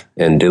vigilant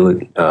and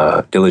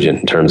diligent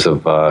in terms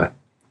of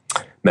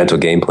mental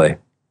gameplay.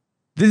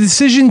 The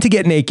decision to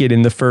get naked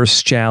in the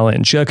first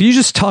challenge. Could you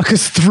just talk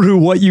us through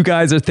what you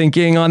guys are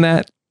thinking on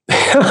that?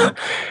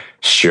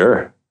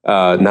 Sure.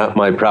 Not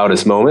my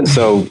proudest moment.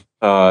 So,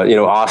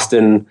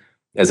 Austin,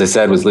 as I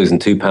said, was losing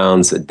 2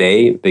 pounds a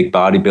day, big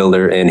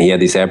bodybuilder, and he had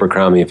these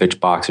Abercrombie &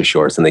 Fitch boxer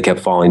shorts, and they kept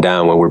falling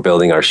down when we're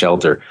building our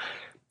shelter.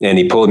 And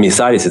he pulled me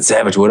aside. He said,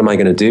 "Savage, what am I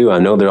going to do? I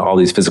know all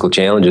these physical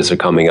challenges are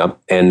coming up,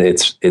 and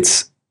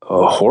it's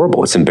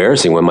horrible. It's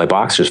embarrassing when my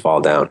boxers fall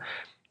down."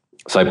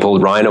 So I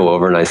pulled Rhino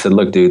over and I said,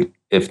 "Look, dude,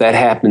 if that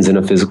happens in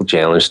a physical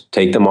challenge,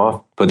 take them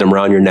off, put them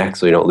around your neck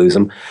so you don't lose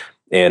them.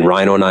 And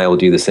Rhino and I will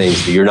do the same.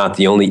 So you're not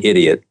the only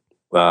idiot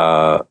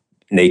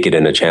naked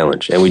in a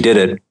challenge." And we did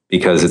it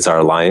because it's our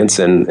alliance,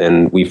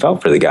 and we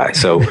felt for the guy.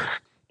 So,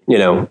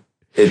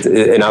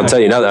 and I'll tell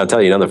you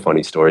another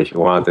funny story if you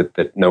want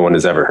that no one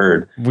has ever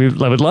heard. I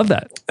would love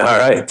that. All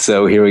right,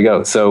 so here we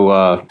go.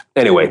 So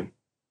anyway,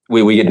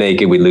 we get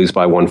naked, we lose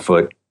by 1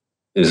 foot.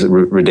 It's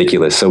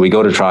ridiculous. So we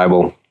go to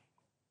tribal.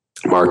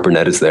 Mark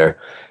Burnett is there.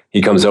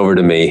 He comes over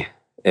to me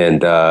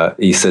and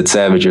he said,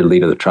 "Savage, you're the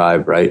leader of the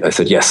tribe, right?" I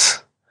said,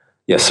 "Yes,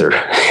 sir."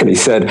 And he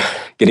said,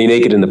 "Getting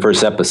naked in the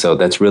first episode,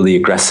 that's really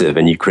aggressive,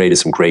 and you created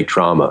some great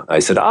drama." I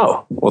said,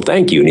 "Oh, well,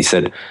 thank you." And he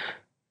said,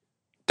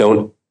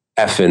 "Don't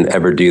effing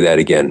ever do that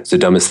again. It's the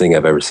dumbest thing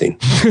I've ever seen."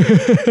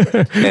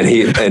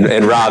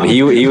 and Rob,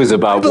 he was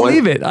about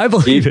I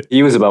believe it.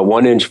 He was about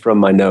 1 inch from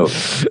my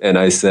nose, and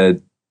I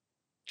said,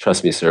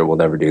 "Trust me, sir, we'll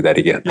never do that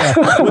again." Yeah.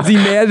 Was he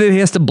mad that he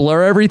has to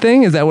blur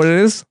everything? Is that what it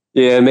is?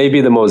 Yeah,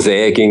 maybe the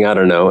mosaicing. I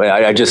don't know.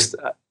 I just.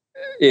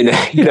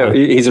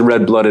 He's a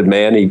red-blooded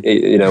man.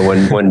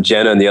 When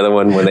Jenna and the other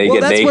one, when they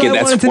get naked,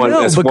 that's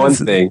one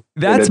thing.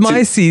 That's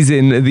my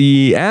season,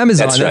 the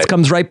Amazon. That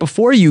comes right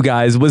before you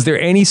guys. Was there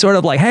any sort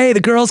of like, hey, the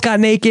girls got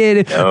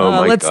naked.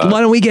 Why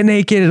don't we get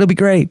naked? It'll be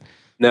great.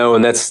 No,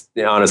 and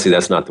honestly,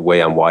 that's not the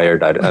way I'm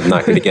wired. I'm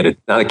not going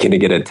to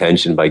get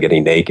attention by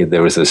getting naked.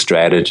 There was a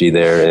strategy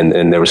there,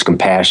 and there was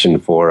compassion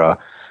for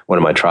one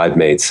of my tribe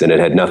mates, and it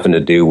had nothing to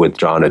do with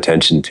drawing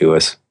attention to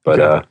us.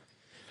 But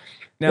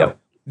now. Yeah.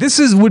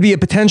 This would be a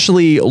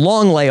potentially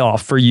long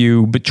layoff for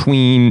you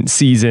between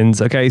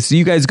seasons. Okay, so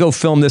you guys go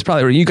film this.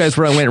 Probably you guys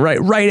went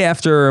right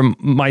after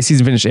my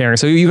season finished airing.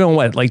 So you're going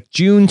what, like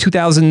June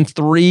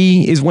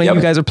 2003 is when you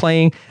guys are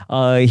playing.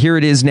 Here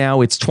it is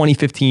now. It's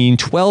 2015.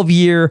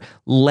 12-year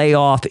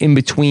layoff in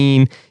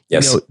between.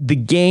 Yes. The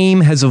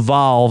game has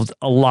evolved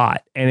a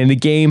lot, and the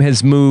game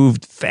has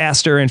moved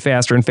faster and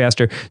faster and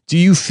faster. Do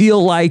you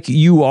feel like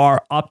you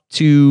are up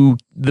to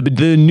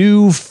the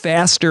new,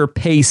 faster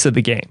pace of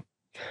the game?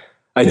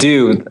 I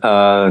do.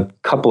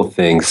 Couple of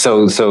things.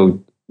 So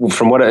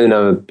from what I'm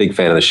a big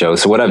fan of the show.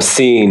 So what I've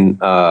seen,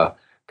 kind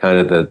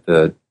of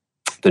the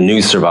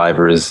new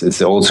Survivor is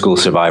the old school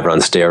Survivor on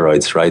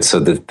steroids, right? So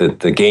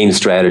the game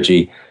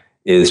strategy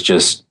is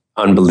just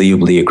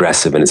unbelievably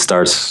aggressive, and it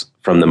starts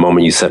from the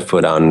moment you set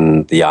foot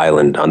on the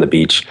island, on the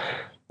beach,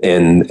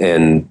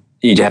 and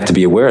you have to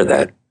be aware of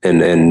that.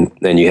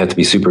 And you have to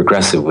be super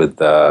aggressive with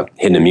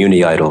hidden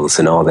immunity idols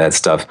and all that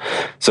stuff.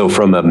 So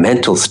from a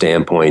mental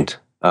standpoint,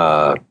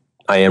 I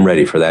am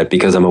ready for that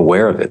because I'm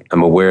aware of it.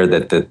 I'm aware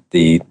that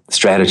the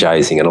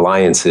strategizing and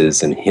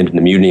alliances and hidden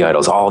immunity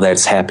idols, all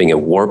that's happening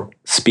at warp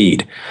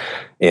speed.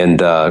 And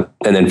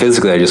then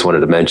physically, I just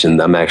wanted to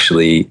mention I'm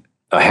actually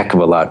a heck of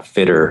a lot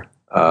fitter.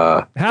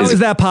 How is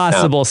that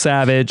possible, now,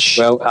 Savage?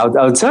 Well,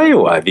 I'll tell you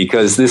why,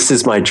 because this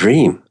is my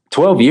dream.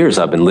 12 years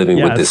I've been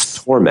living with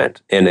this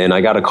torment. And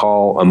I got a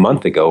call a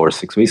month ago or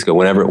 6 weeks ago,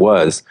 whenever it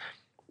was.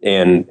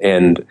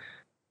 And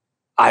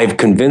I've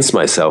convinced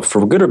myself,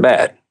 for good or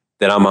bad,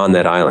 that I'm on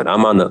that island.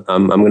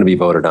 I'm going to be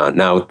voted on.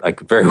 Now, I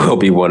could very well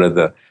be one of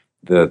the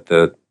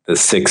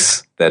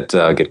 6 that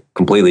get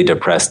completely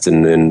depressed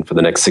and for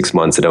the next 6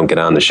 months I don't get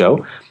on the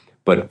show.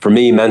 But for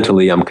me,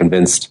 mentally, I'm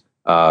convinced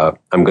I'm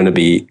going to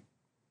be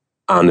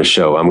on the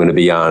show. I'm going to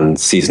be on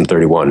season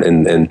 31.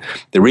 And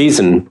the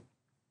reason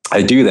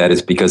I do that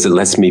is because it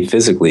lets me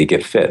physically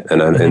get fit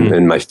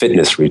and my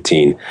fitness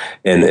routine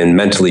and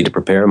mentally to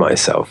prepare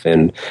myself.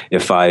 And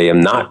if I am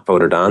not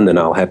voted on, then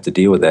I'll have to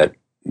deal with that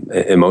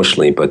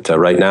emotionally. But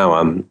right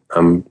now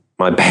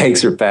my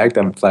bags are packed.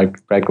 I'm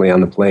practically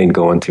on the plane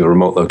going to a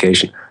remote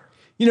location.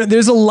 You know,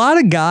 there's a lot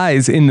of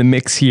guys in the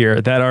mix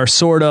here that are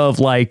sort of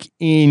like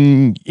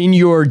in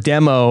your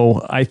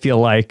demo. I feel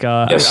like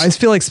yes. I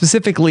feel like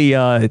specifically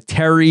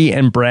Terry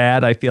and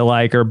Brad. I feel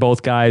like are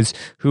both guys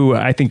who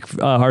I think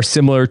are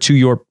similar to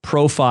your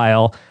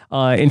profile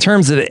in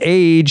terms of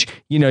age.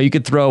 You know, you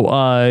could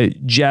throw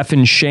Jeff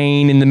and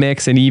Shane in the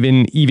mix, and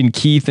even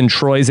Keith and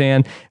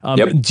Troyzan.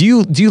 Yep. Do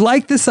you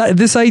like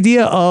this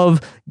idea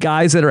of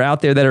guys that are out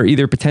there that are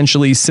either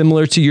potentially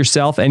similar to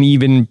yourself and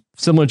even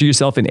similar to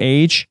yourself in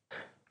age?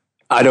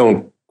 I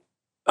don't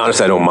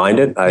mind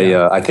it.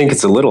 I think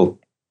it's a little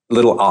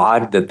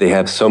odd that they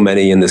have so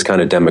many in this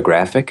kind of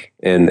demographic.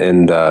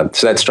 And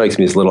so that strikes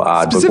me as a little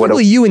odd.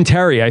 Specifically, you and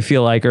Terry, I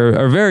feel like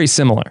are very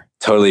similar.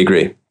 Totally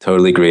agree.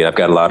 I've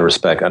got a lot of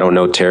respect. I don't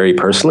know Terry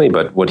personally,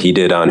 but what he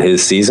did on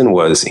his season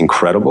was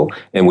incredible.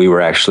 And we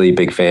were actually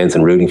big fans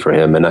and rooting for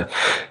him. And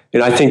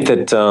I think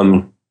that,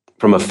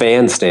 from a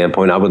fan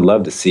standpoint, I would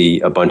love to see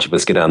a bunch of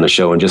us get on the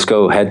show and just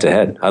go head to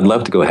head. I'd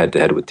love to go head to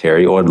head with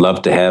Terry, or I'd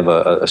love to have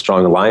a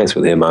strong alliance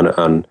with him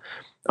on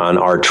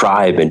our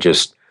tribe and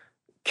just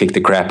kick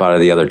the crap out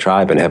of the other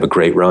tribe and have a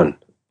great run.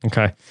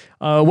 Okay.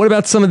 What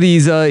about some of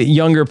these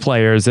younger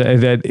players?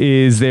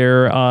 Is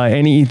there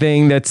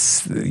anything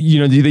that's, that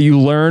you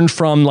learned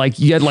from, like,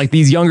 you had like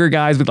these younger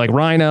guys with like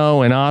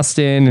Rhino and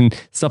Austin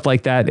and stuff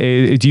like that.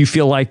 Do you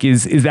feel like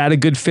is that a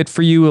good fit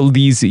for you?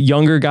 These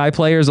younger guy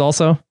players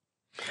also?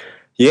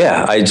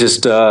 Yeah, I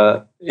just,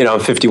 I'm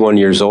 51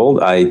 years old.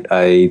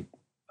 I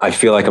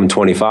feel like I'm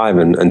 25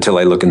 until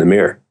I look in the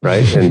mirror,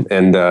 right?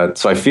 and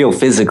so I feel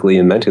physically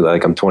and mentally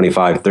like I'm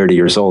 25, 30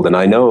 years old. And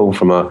I know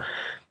from a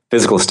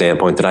physical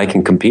standpoint that I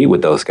can compete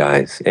with those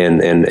guys.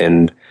 And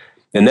then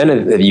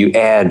if you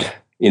add,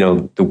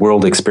 the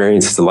world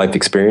experiences, the life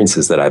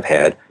experiences that I've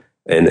had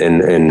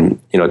and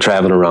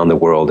traveling around the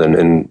world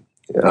and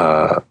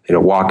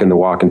walking the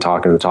walk and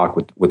talking the talk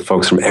with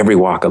folks from every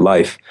walk of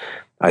life,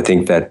 I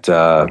think that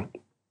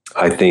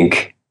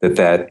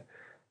that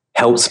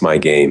helps my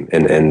game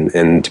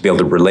and to be able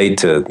to relate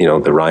to,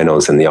 the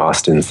Rhinos and the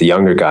Austins, the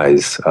younger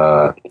guys,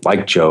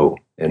 like Joe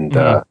and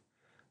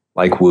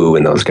like Wu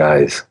and those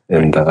guys.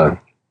 And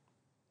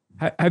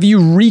have you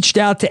reached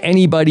out to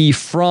anybody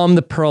from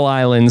the Pearl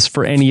Islands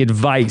for any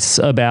advice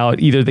about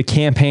either the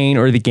campaign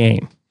or the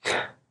game?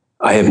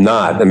 I have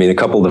not. I mean, a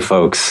couple of the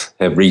folks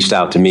have reached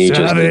out to me.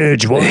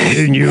 Savage, why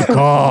didn't you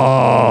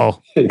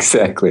call?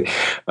 Exactly.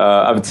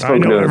 I've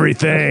spoken I know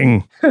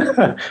everything.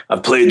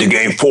 I've played the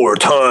game 4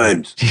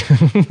 times.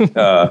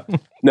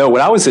 No,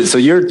 what I was saying, so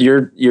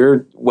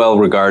you're well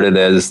regarded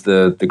as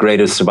the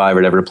greatest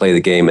survivor to ever play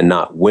the game and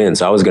not win.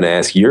 So I was going to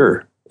ask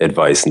your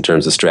advice in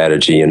terms of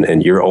strategy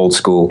and your old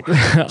school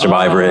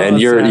survivor and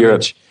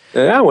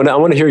I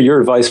want to hear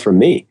your advice from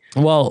me.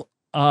 Well,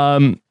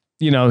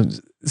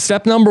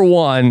 step number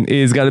 1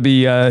 is got to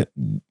be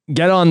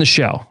get on the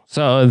show.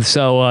 So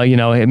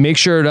make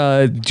sure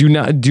to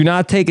do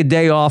not take a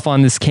day off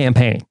on this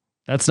campaign.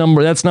 That's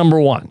number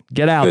 1.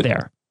 Get out Good.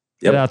 there.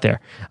 Yep. Get out there.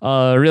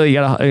 Really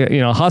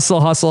gotta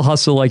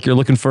hustle like you're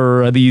looking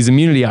for these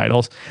immunity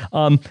idols.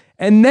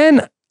 And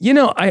then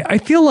I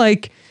feel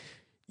like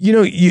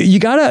you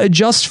got to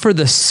adjust for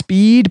the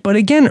speed. But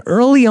again,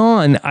 early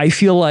on, I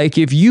feel like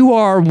if you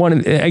are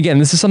again,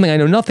 this is something I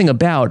know nothing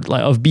about,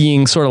 like, of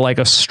being sort of like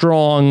a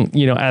strong,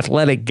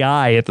 athletic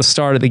guy at the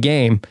start of the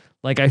game.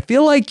 Like, I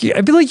feel like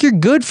you're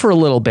good for a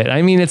little bit.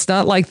 I mean, it's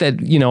not like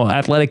that,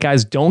 athletic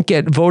guys don't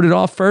get voted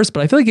off first,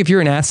 but I feel like if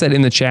you're an asset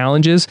in the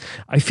challenges,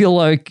 I feel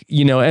like,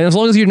 and as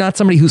long as you're not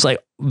somebody who's like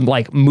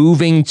like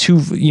moving too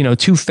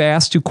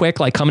fast, too quick,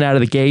 like coming out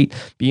of the gate,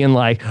 being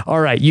like,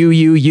 all right, you,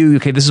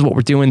 okay, this is what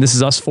we're doing. This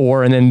is us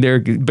four. And then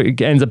there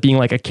ends up being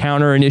like a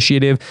counter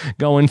initiative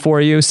going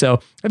for you. So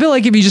I feel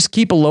like if you just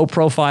keep a low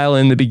profile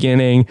in the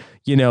beginning,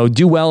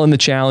 do well in the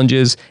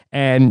challenges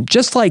and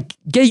just like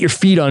get your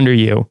feet under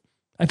you.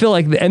 I feel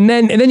like, and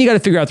then you got to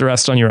figure out the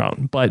rest on your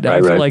own. But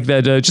I feel like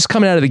that just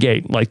coming out of the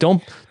gate, like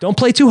don't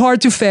play too hard,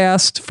 too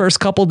fast. First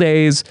couple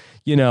days,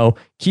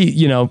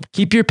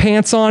 keep your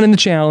pants on in the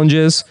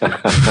challenges.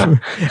 And,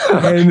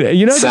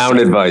 sound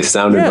advice.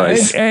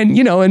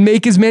 And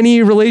make as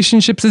many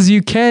relationships as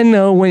you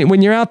can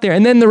when you're out there,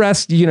 and then the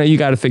rest, you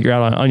got to figure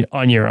out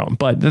on your own.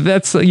 But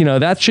that's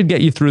that should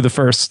get you through the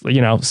first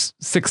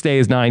 6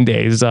 days, 9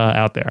 days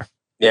out there.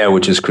 Yeah,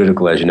 which is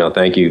critical, as you know.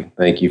 Thank you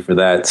for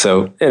that.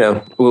 So,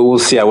 we'll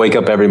see. I wake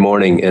up every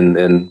morning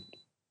and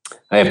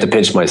I have to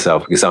pinch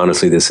myself because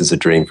honestly, this is a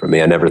dream for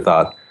me. I never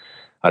thought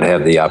I'd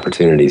have the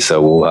opportunity.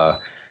 So we'll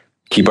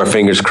keep our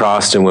fingers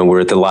crossed. And when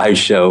we're at the live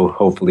show,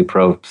 hopefully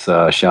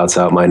Probst shouts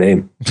out my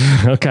name.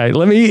 Okay.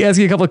 Let me ask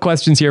you a couple of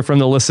questions here from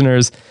the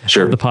listeners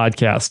of the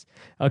podcast.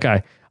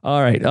 Okay. All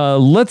right,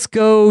 let's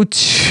go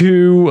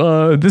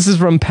to, this is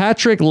from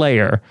Patrick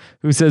Layer,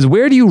 who says,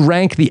 where do you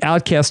rank the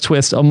Outcast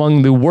twist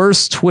among the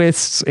worst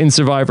twists in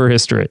Survivor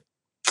history?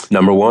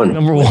 Number one.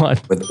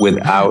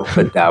 Without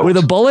a doubt. With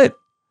a bullet?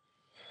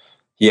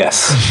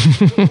 Yes,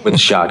 with a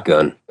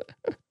shotgun.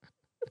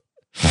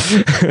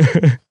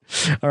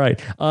 All right.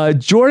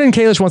 Jordan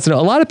Kalish wants to know,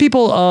 a lot of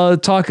people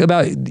talk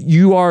about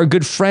you are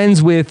good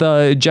friends with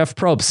Jeff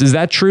Probst. Is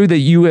that true that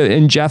you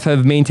and Jeff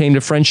have maintained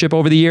a friendship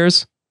over the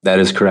years? That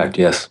is correct.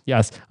 Yes.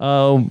 Yes.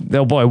 Oh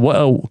boy.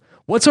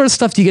 What sort of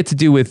stuff do you get to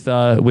do with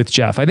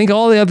Jeff? I think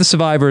all the other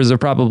survivors are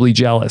probably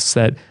jealous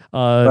that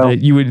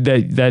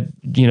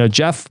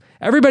Jeff.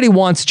 Everybody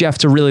wants Jeff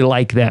to really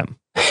like them.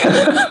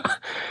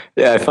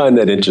 Yeah, I find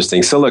that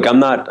interesting. So look, I'm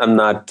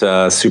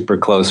not super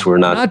close. We're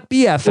not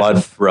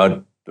BFF.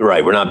 blood.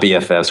 Right. We're not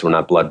BFFs. We're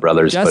not blood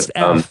brothers. Just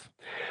but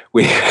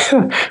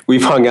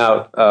we've hung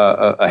out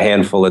a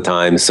handful of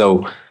times.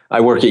 So I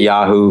work at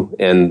Yahoo,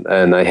 and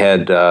I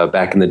had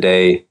back in the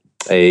day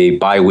a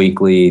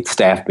biweekly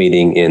staff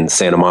meeting in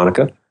Santa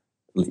Monica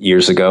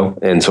years ago,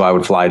 and so I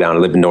would fly down. I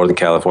live in Northern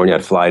California.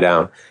 I'd fly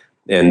down,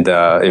 and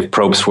if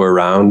Probst were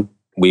around,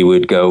 we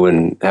would go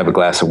and have a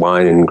glass of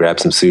wine and grab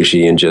some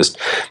sushi. And just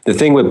the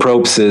thing with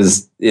Probst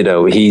is,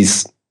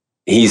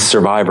 he's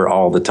Survivor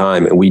all the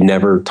time, and we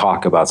never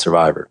talk about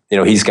Survivor.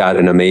 He's got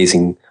an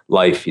amazing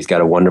life. He's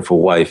got a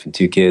wonderful wife and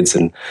 2 kids,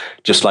 and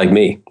just like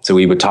me. So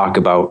we would talk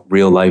about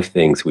real life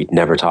things. We'd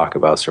never talk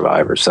about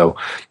Survivor. So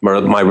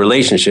my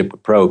relationship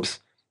with Probst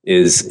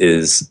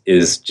is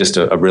just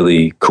a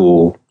really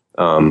cool,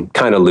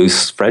 kind of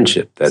loose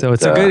friendship. So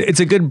it's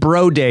a good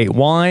bro date.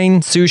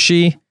 Wine,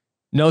 sushi,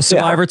 no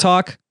Survivor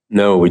talk.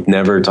 No, we'd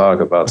never talk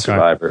about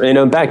Survivor.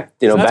 That's back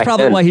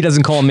probably then, why he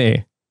doesn't call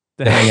me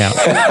to hang out.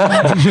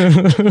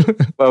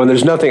 Well,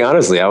 there's nothing,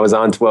 honestly, I was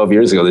on 12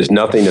 years ago. There's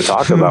nothing to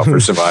talk about for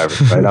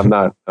Survivor, right? I'm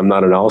not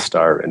an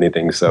all-star or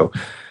anything. So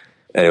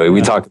anyway,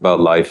 we talked about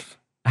life.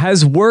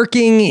 Has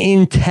working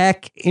in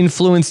tech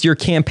influenced your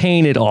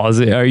campaign at all?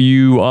 Are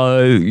you,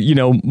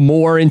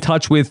 more in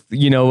touch with, a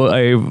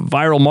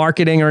viral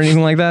marketing or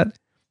anything like that?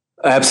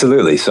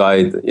 Absolutely. So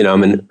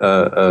I'm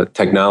a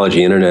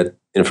technology, internet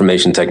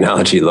information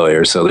technology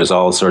lawyer. So there's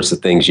all sorts of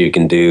things you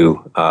can do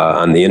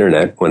on the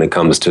internet when it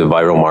comes to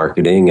viral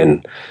marketing,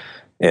 and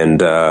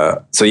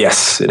so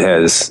yes, it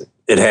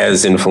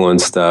has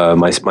influenced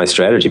my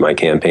strategy, my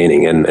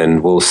campaigning,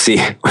 and we'll see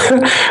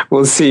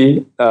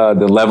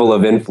the level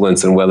of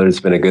influence and whether it's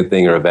been a good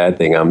thing or a bad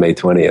thing on May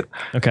 20th.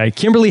 Okay,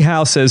 Kimberly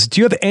Howe says,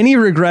 do you have any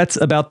regrets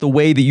about the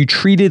way that you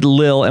treated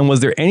Lil, and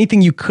was there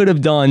anything you could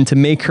have done to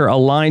make her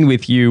align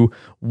with you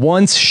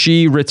once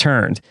she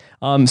returned?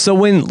 So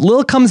when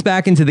Lil comes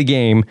back into the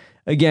game,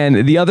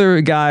 again, the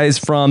other guys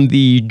from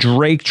the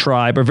Drake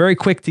tribe are very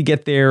quick to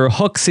get their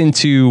hooks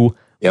into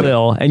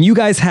Lil, and you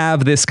guys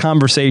have this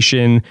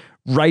conversation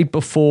right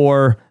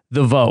before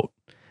the vote.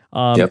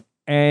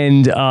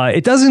 And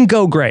it doesn't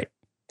go great.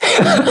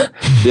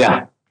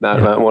 Yeah,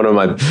 not one of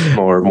my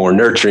more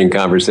nurturing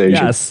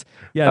conversations.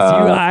 Yes.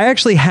 I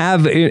actually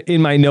have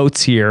in my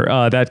notes here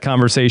that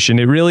conversation.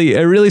 It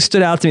really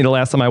stood out to me the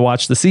last time I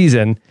watched the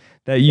season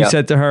that you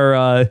said to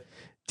her,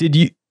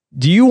 do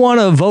you want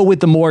to vote with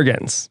the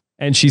Morgans?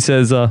 And she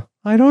says, I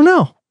don't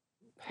know.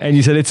 And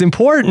you said, it's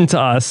important to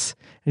us.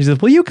 And she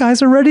said, well, you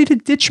guys are ready to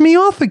ditch me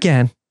off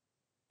again.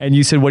 And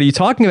you said, what are you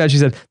talking about? She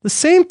said, the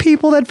same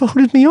people that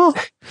voted me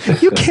off.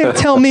 You can't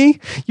tell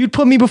me you'd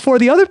put me before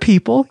the other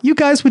people. You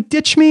guys would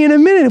ditch me in a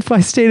minute if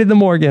I stayed in the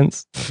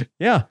Morgans.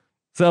 Yeah.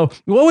 So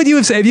what would you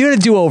have said if you had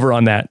a do-over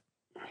on that?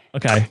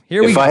 Okay,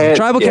 here we go.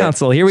 Tribal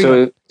Council. Here we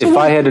go.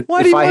 Why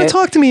do you want to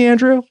talk to me,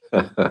 Andrew?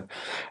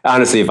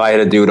 Honestly, if I had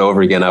to do it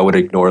over again, I would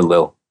ignore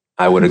Lil.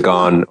 I would have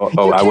gone.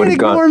 I would have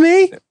gone. Ignore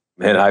me.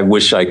 Man, I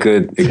wish I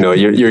could ignore.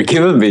 You're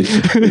killing me.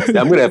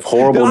 I'm going to have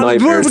horrible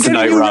nightmares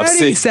tonight, Rob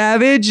C.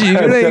 Savage, you're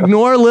going to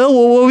ignore Lil?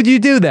 Well, what would you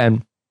do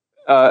then?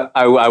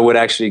 I would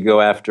actually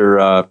go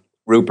after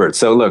Rupert.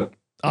 So look,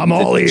 I'm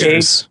all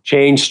ears.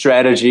 Change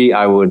strategy.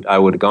 I would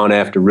have gone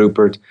after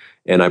Rupert,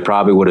 and I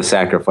probably would have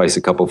sacrificed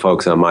a couple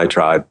folks on my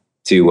tribe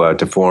to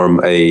form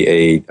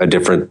a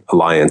different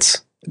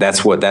alliance.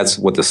 That's what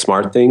the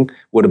smart thing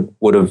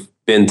would have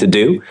been to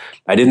do.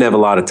 I didn't have a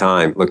lot of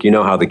time. Look, you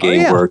know how the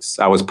game works.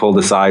 I was pulled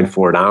aside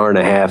for an hour and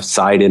a half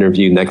side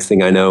interview. Next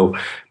thing I know,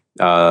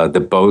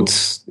 the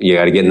boats, you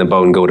got to get in the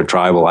boat and go to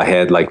tribal. I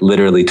had like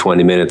literally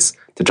 20 minutes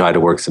to try to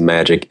work some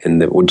magic,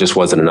 and it just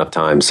wasn't enough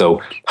time.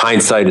 So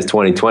hindsight is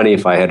 2020.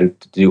 If I had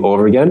to do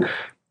over again,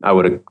 I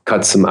would have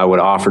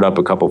offered up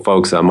a couple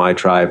folks on my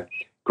tribe,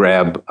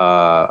 grab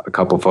a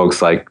couple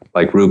folks like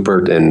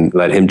Rupert and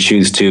let him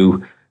choose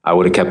two. I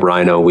would have kept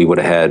Rhino. We would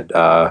have had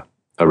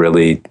a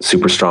really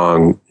super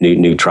strong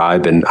new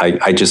tribe. And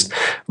I just,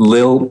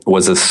 Lil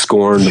was a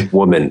scorned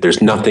woman.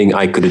 There's nothing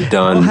I could have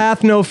done. Hell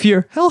hath no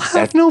fear. Hell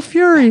hath no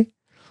fury.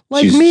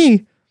 Like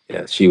me.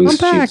 Yeah, she was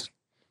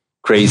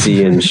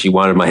crazy, and she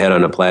wanted my head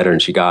on a platter,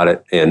 and she got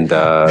it. And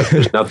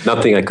there's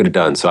nothing I could have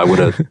done. So I would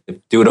have,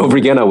 do it over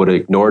again, I would have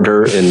ignored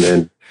her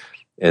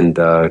and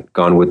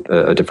gone with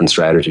a different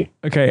strategy.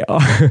 Okay.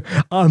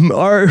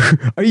 Are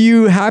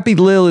you happy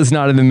Lil is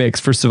not in the mix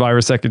for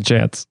Survivor Second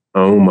Chance?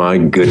 Oh my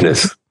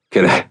goodness.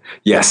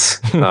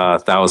 Yes,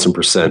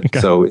 1,000%. Okay.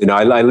 So,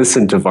 I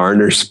listened to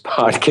Varner's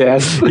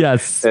podcast.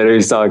 Yes. And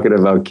he's talking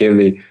about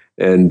Kimmy,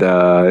 and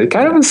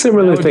kind of a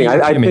similar thing.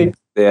 I think,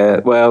 yeah,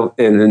 well,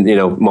 and then,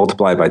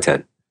 multiply by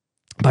 10.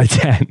 By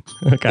 10.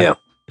 Okay. Yeah.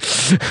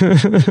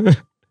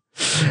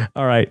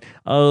 All right.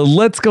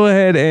 Let's go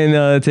ahead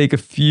and take a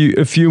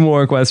few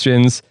more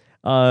questions.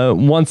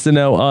 Wants to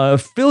know,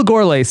 Phil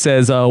Gourlay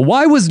says,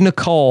 why was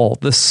Nicole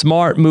the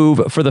smart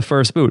move for the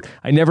first boot?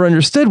 I never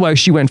understood why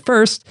she went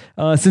first.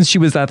 Since she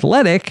was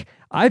athletic,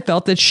 I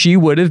felt that she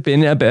would have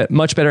been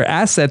much better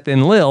asset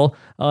than Lil.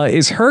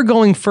 Is her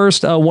going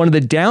first one of the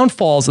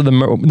downfalls of the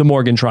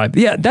Morgan tribe?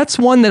 Yeah, that's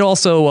one that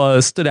also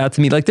stood out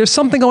to me. Like, there's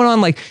something going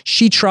on. Like,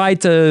 she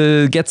tried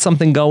to get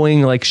something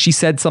going. Like, she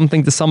said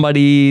something to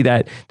somebody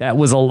that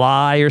was a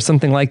lie or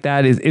something like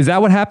that. Is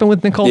that what happened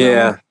with Nicole?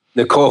 Yeah,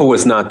 Nicole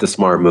was not the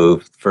smart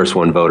move. First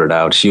one voted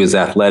out. She was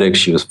athletic.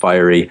 She was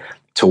fiery.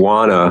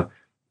 Tawana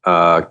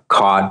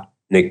caught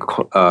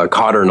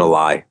her in a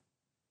lie,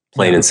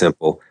 plain and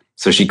simple.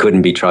 So she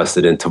couldn't be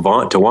trusted. And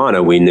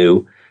Tawana, we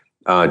knew,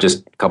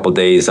 just a couple of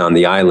days on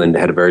the island,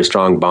 had a very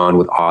strong bond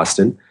with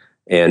Austin,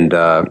 and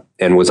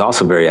was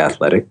also very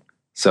athletic.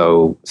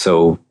 So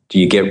do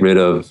you get rid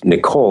of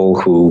Nicole,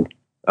 who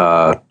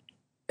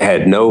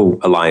had no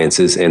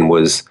alliances and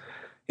was,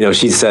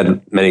 she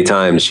said many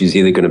times she's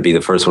either going to be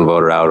the first one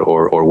voted out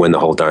or win the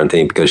whole darn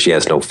thing because she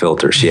has no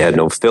filter. She had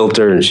no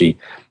filter, and she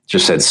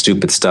just said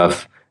stupid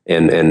stuff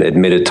and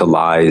admitted to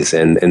lies.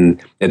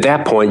 And at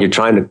that point, you're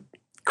trying to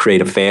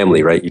create a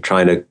family, right? You're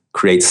trying to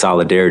create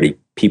solidarity,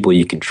 people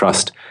you can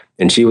trust.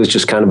 And she was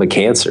just kind of a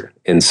cancer.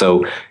 And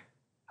so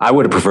I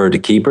would have preferred to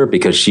keep her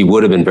because she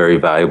would have been very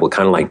valuable,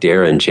 kind of like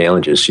Dara in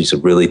challenges. She's a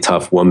really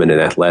tough woman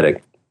and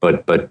athletic,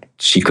 but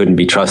she couldn't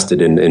be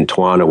trusted. And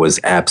Tawana was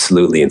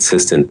absolutely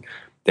insistent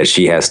that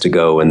she has to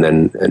go. And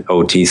then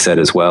OT said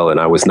as well,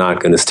 and I was not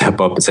going to step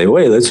up and say,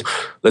 wait,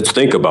 let's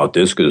think about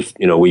this because,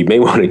 we may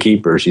want to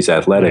keep her. She's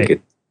athletic.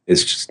 Right.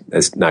 It's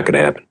not going to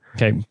happen.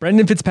 Okay.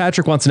 Brendan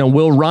Fitzpatrick wants to know,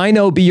 will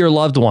Rhino be your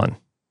loved one?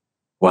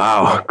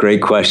 Wow. Great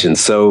question.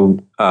 So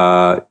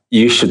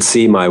you should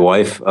see my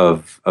wife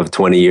of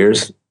 20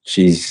 years.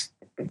 She's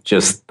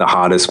just the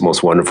hottest,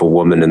 most wonderful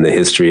woman in the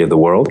history of the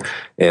world.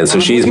 And so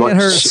she's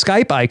her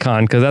Skype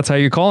icon, because that's how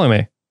you're calling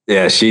me.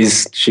 Yeah,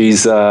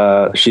 she's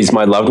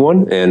my loved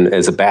one. And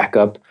as a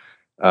backup,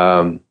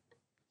 I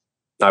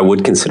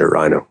would consider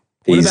Rhino.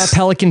 What about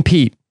Pelican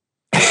Pete?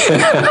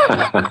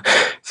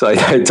 So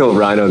I told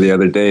Rhino the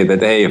other day that,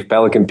 hey, if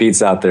Pelican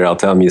Pete's out there, I'll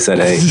tell him you said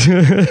hey.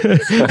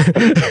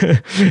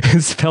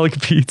 It's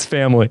Pelican Pete's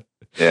family.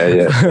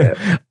 Yeah.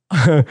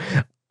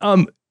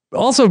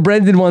 Also,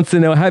 Brendan wants to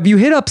know, have you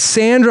hit up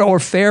Sandra or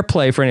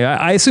Fairplay for any?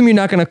 I assume you're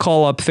not going to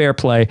call up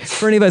Fairplay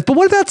for any of us. But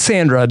what about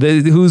Sandra,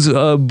 who's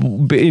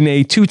been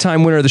a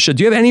 2-time winner of the show?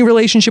 Do you have any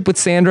relationship with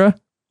Sandra?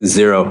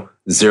 Zero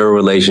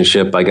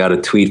relationship. I got a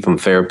tweet from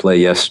Fairplay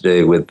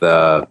yesterday with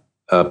a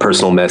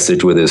personal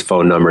message with his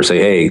phone number. Say,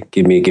 hey,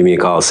 give me a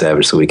call,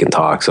 Savage, so we can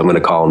talk. So I'm going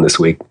to call him this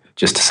week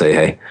just to say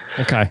hey.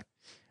 Okay.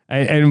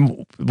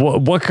 And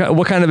what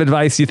kind of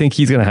advice do you think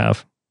he's going to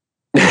have?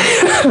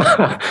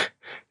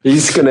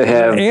 He's going to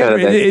have.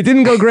 It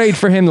didn't go great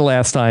for him the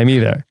last time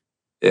either.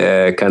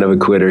 Yeah, kind of a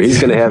quitter.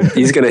 He's going to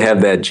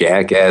have that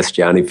jackass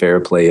Johnny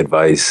Fairplay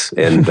advice,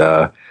 and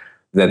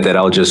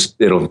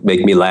it'll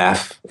make me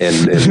laugh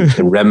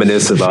and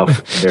reminisce about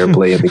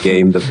Fairplay in the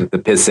game, the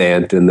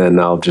pissant, and then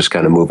I'll just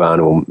kind of move on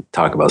and we'll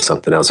talk about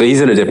something else. So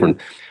he's in a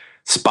different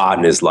spot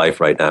in his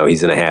life right now.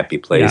 He's in a happy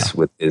place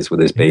with his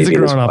baby. He's a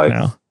grown up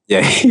now.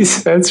 Yeah,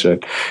 that's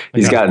right.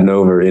 He's gotten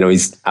over,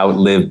 he's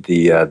outlived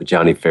the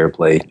Johnny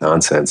Fairplay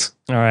nonsense.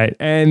 All right.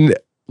 And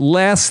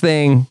last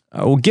thing,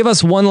 give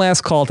us one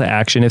last call to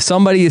action. If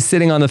somebody is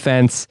sitting on the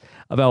fence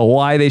about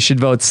why they should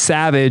vote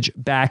Savage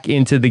back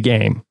into the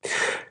game.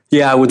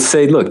 Yeah, I would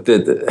say, look,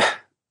 the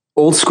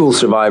old school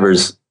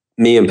survivors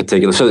me in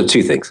particular, so there are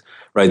two things,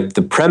 right?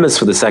 The premise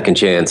for the Second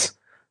Chance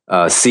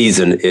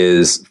season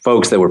is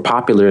folks that were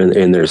popular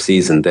in their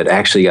season that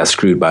actually got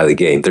screwed by the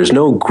game. There's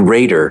no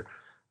greater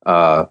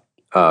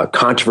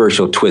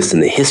controversial twist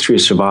in the history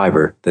of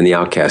Survivor than the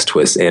Outcast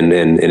twist, and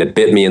it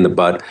bit me in the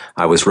butt.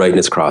 I was right in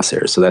its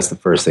crosshairs. So that's the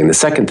first thing. The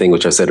second thing,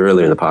 which I said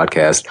earlier in the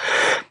podcast,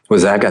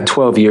 was that I got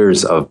 12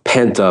 years of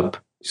pent up,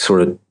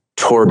 sort of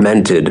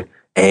tormented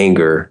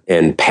anger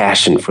and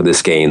passion for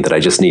this game that I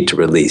just need to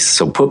release.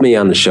 So put me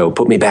on the show,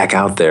 put me back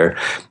out there,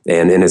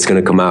 and it's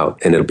going to come out,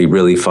 and it'll be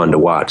really fun to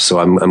watch. So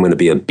I'm going to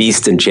be a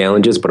beast in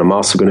challenges, but I'm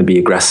also going to be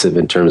aggressive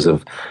in terms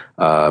of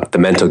the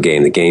mental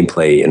game, the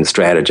gameplay, and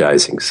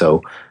strategizing.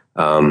 So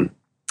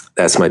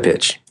that's my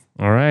pitch.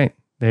 All right,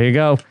 there you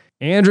go.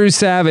 Andrew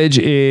Savage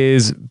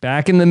is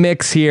back in the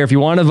mix here. If you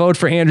want to vote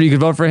for Andrew, you can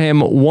vote for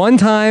him one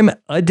time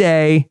a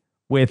day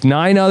with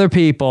 9 other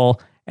people.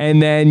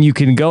 And then you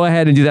can go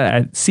ahead and do that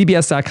at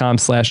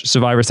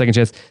cbs.com/Survivor Second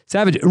Chance.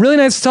 Savage, really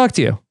nice to talk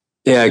to you.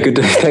 Yeah, good.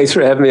 Thanks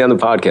for having me on the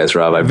podcast,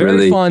 Rob. I Very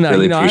really, fun.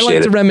 really appreciate it. I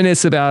like to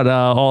reminisce about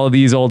all of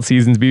these old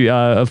seasons. Be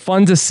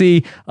fun to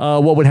see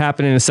what would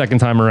happen in a second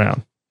time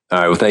around. All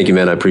right. Well, thank you,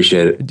 man. I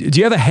appreciate it. Do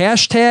you have a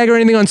hashtag or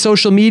anything on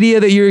social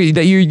media that you're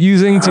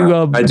using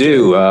to? I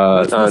do.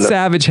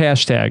 Savage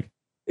hashtag.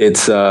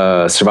 It's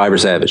Survivor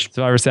Savage.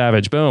 Survivor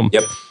Savage. Boom.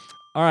 Yep.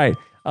 All right.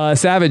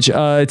 Savage,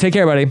 take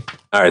care, buddy.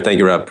 All right. Thank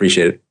you, Rob.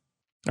 Appreciate it.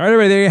 All right,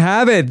 everybody, there you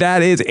have it.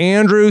 That is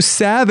Andrew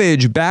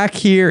Savage back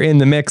here in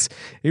the mix.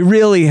 It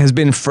really has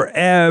been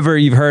forever.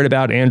 You've heard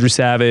about Andrew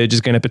Savage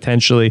is going to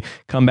potentially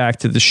come back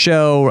to the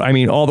show. I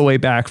mean, all the way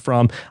back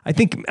from, I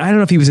don't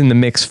know if he was in the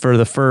mix for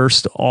the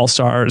first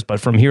All-Stars, but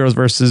from Fans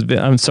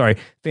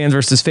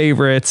versus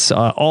Favorites,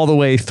 all the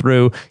way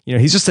through. You know,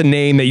 he's just a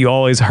name that you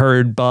always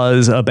heard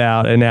buzz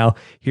about, and now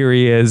here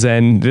he is.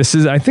 And this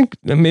is, I think,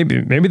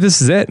 maybe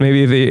this is it.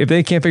 Maybe if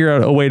they can't figure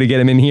out a way to get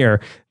him in here,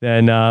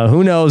 then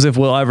who knows if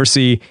we'll ever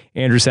see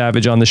Andrew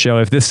Savage on the show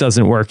if this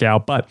doesn't work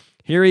out. But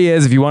here he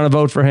is. If you want to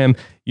vote for him,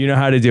 you know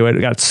how to do it.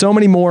 We got so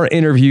many more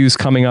interviews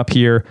coming up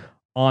here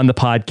on the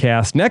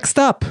podcast. Next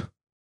up,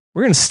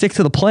 we're going to stick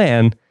to the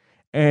plan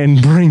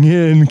and bring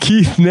in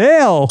Keith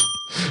Nale.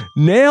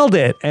 Nailed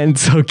it. And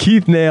so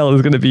Keith Nale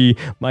is going to be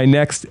my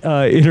next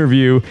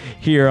interview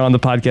here on the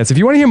podcast. If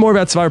you want to hear more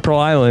about Survivor Pearl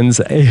Islands,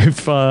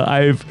 if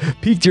I've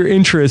piqued your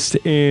interest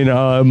in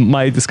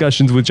my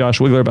discussions with Josh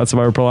Wigler about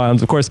Survivor Pearl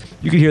Islands, of course,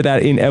 you can hear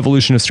that in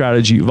Evolution of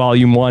Strategy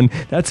Volume 1.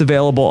 That's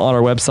available on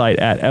our website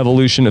at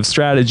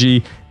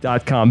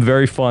evolutionofstrategy.com.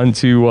 Very fun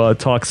to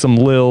talk some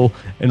Lil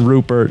and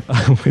Rupert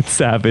with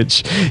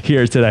Savage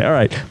here today. All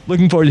right.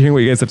 Looking forward to hearing what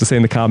you guys have to say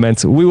in the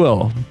comments. We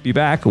will be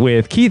back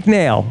with Keith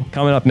Nale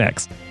coming up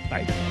next.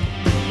 Bye.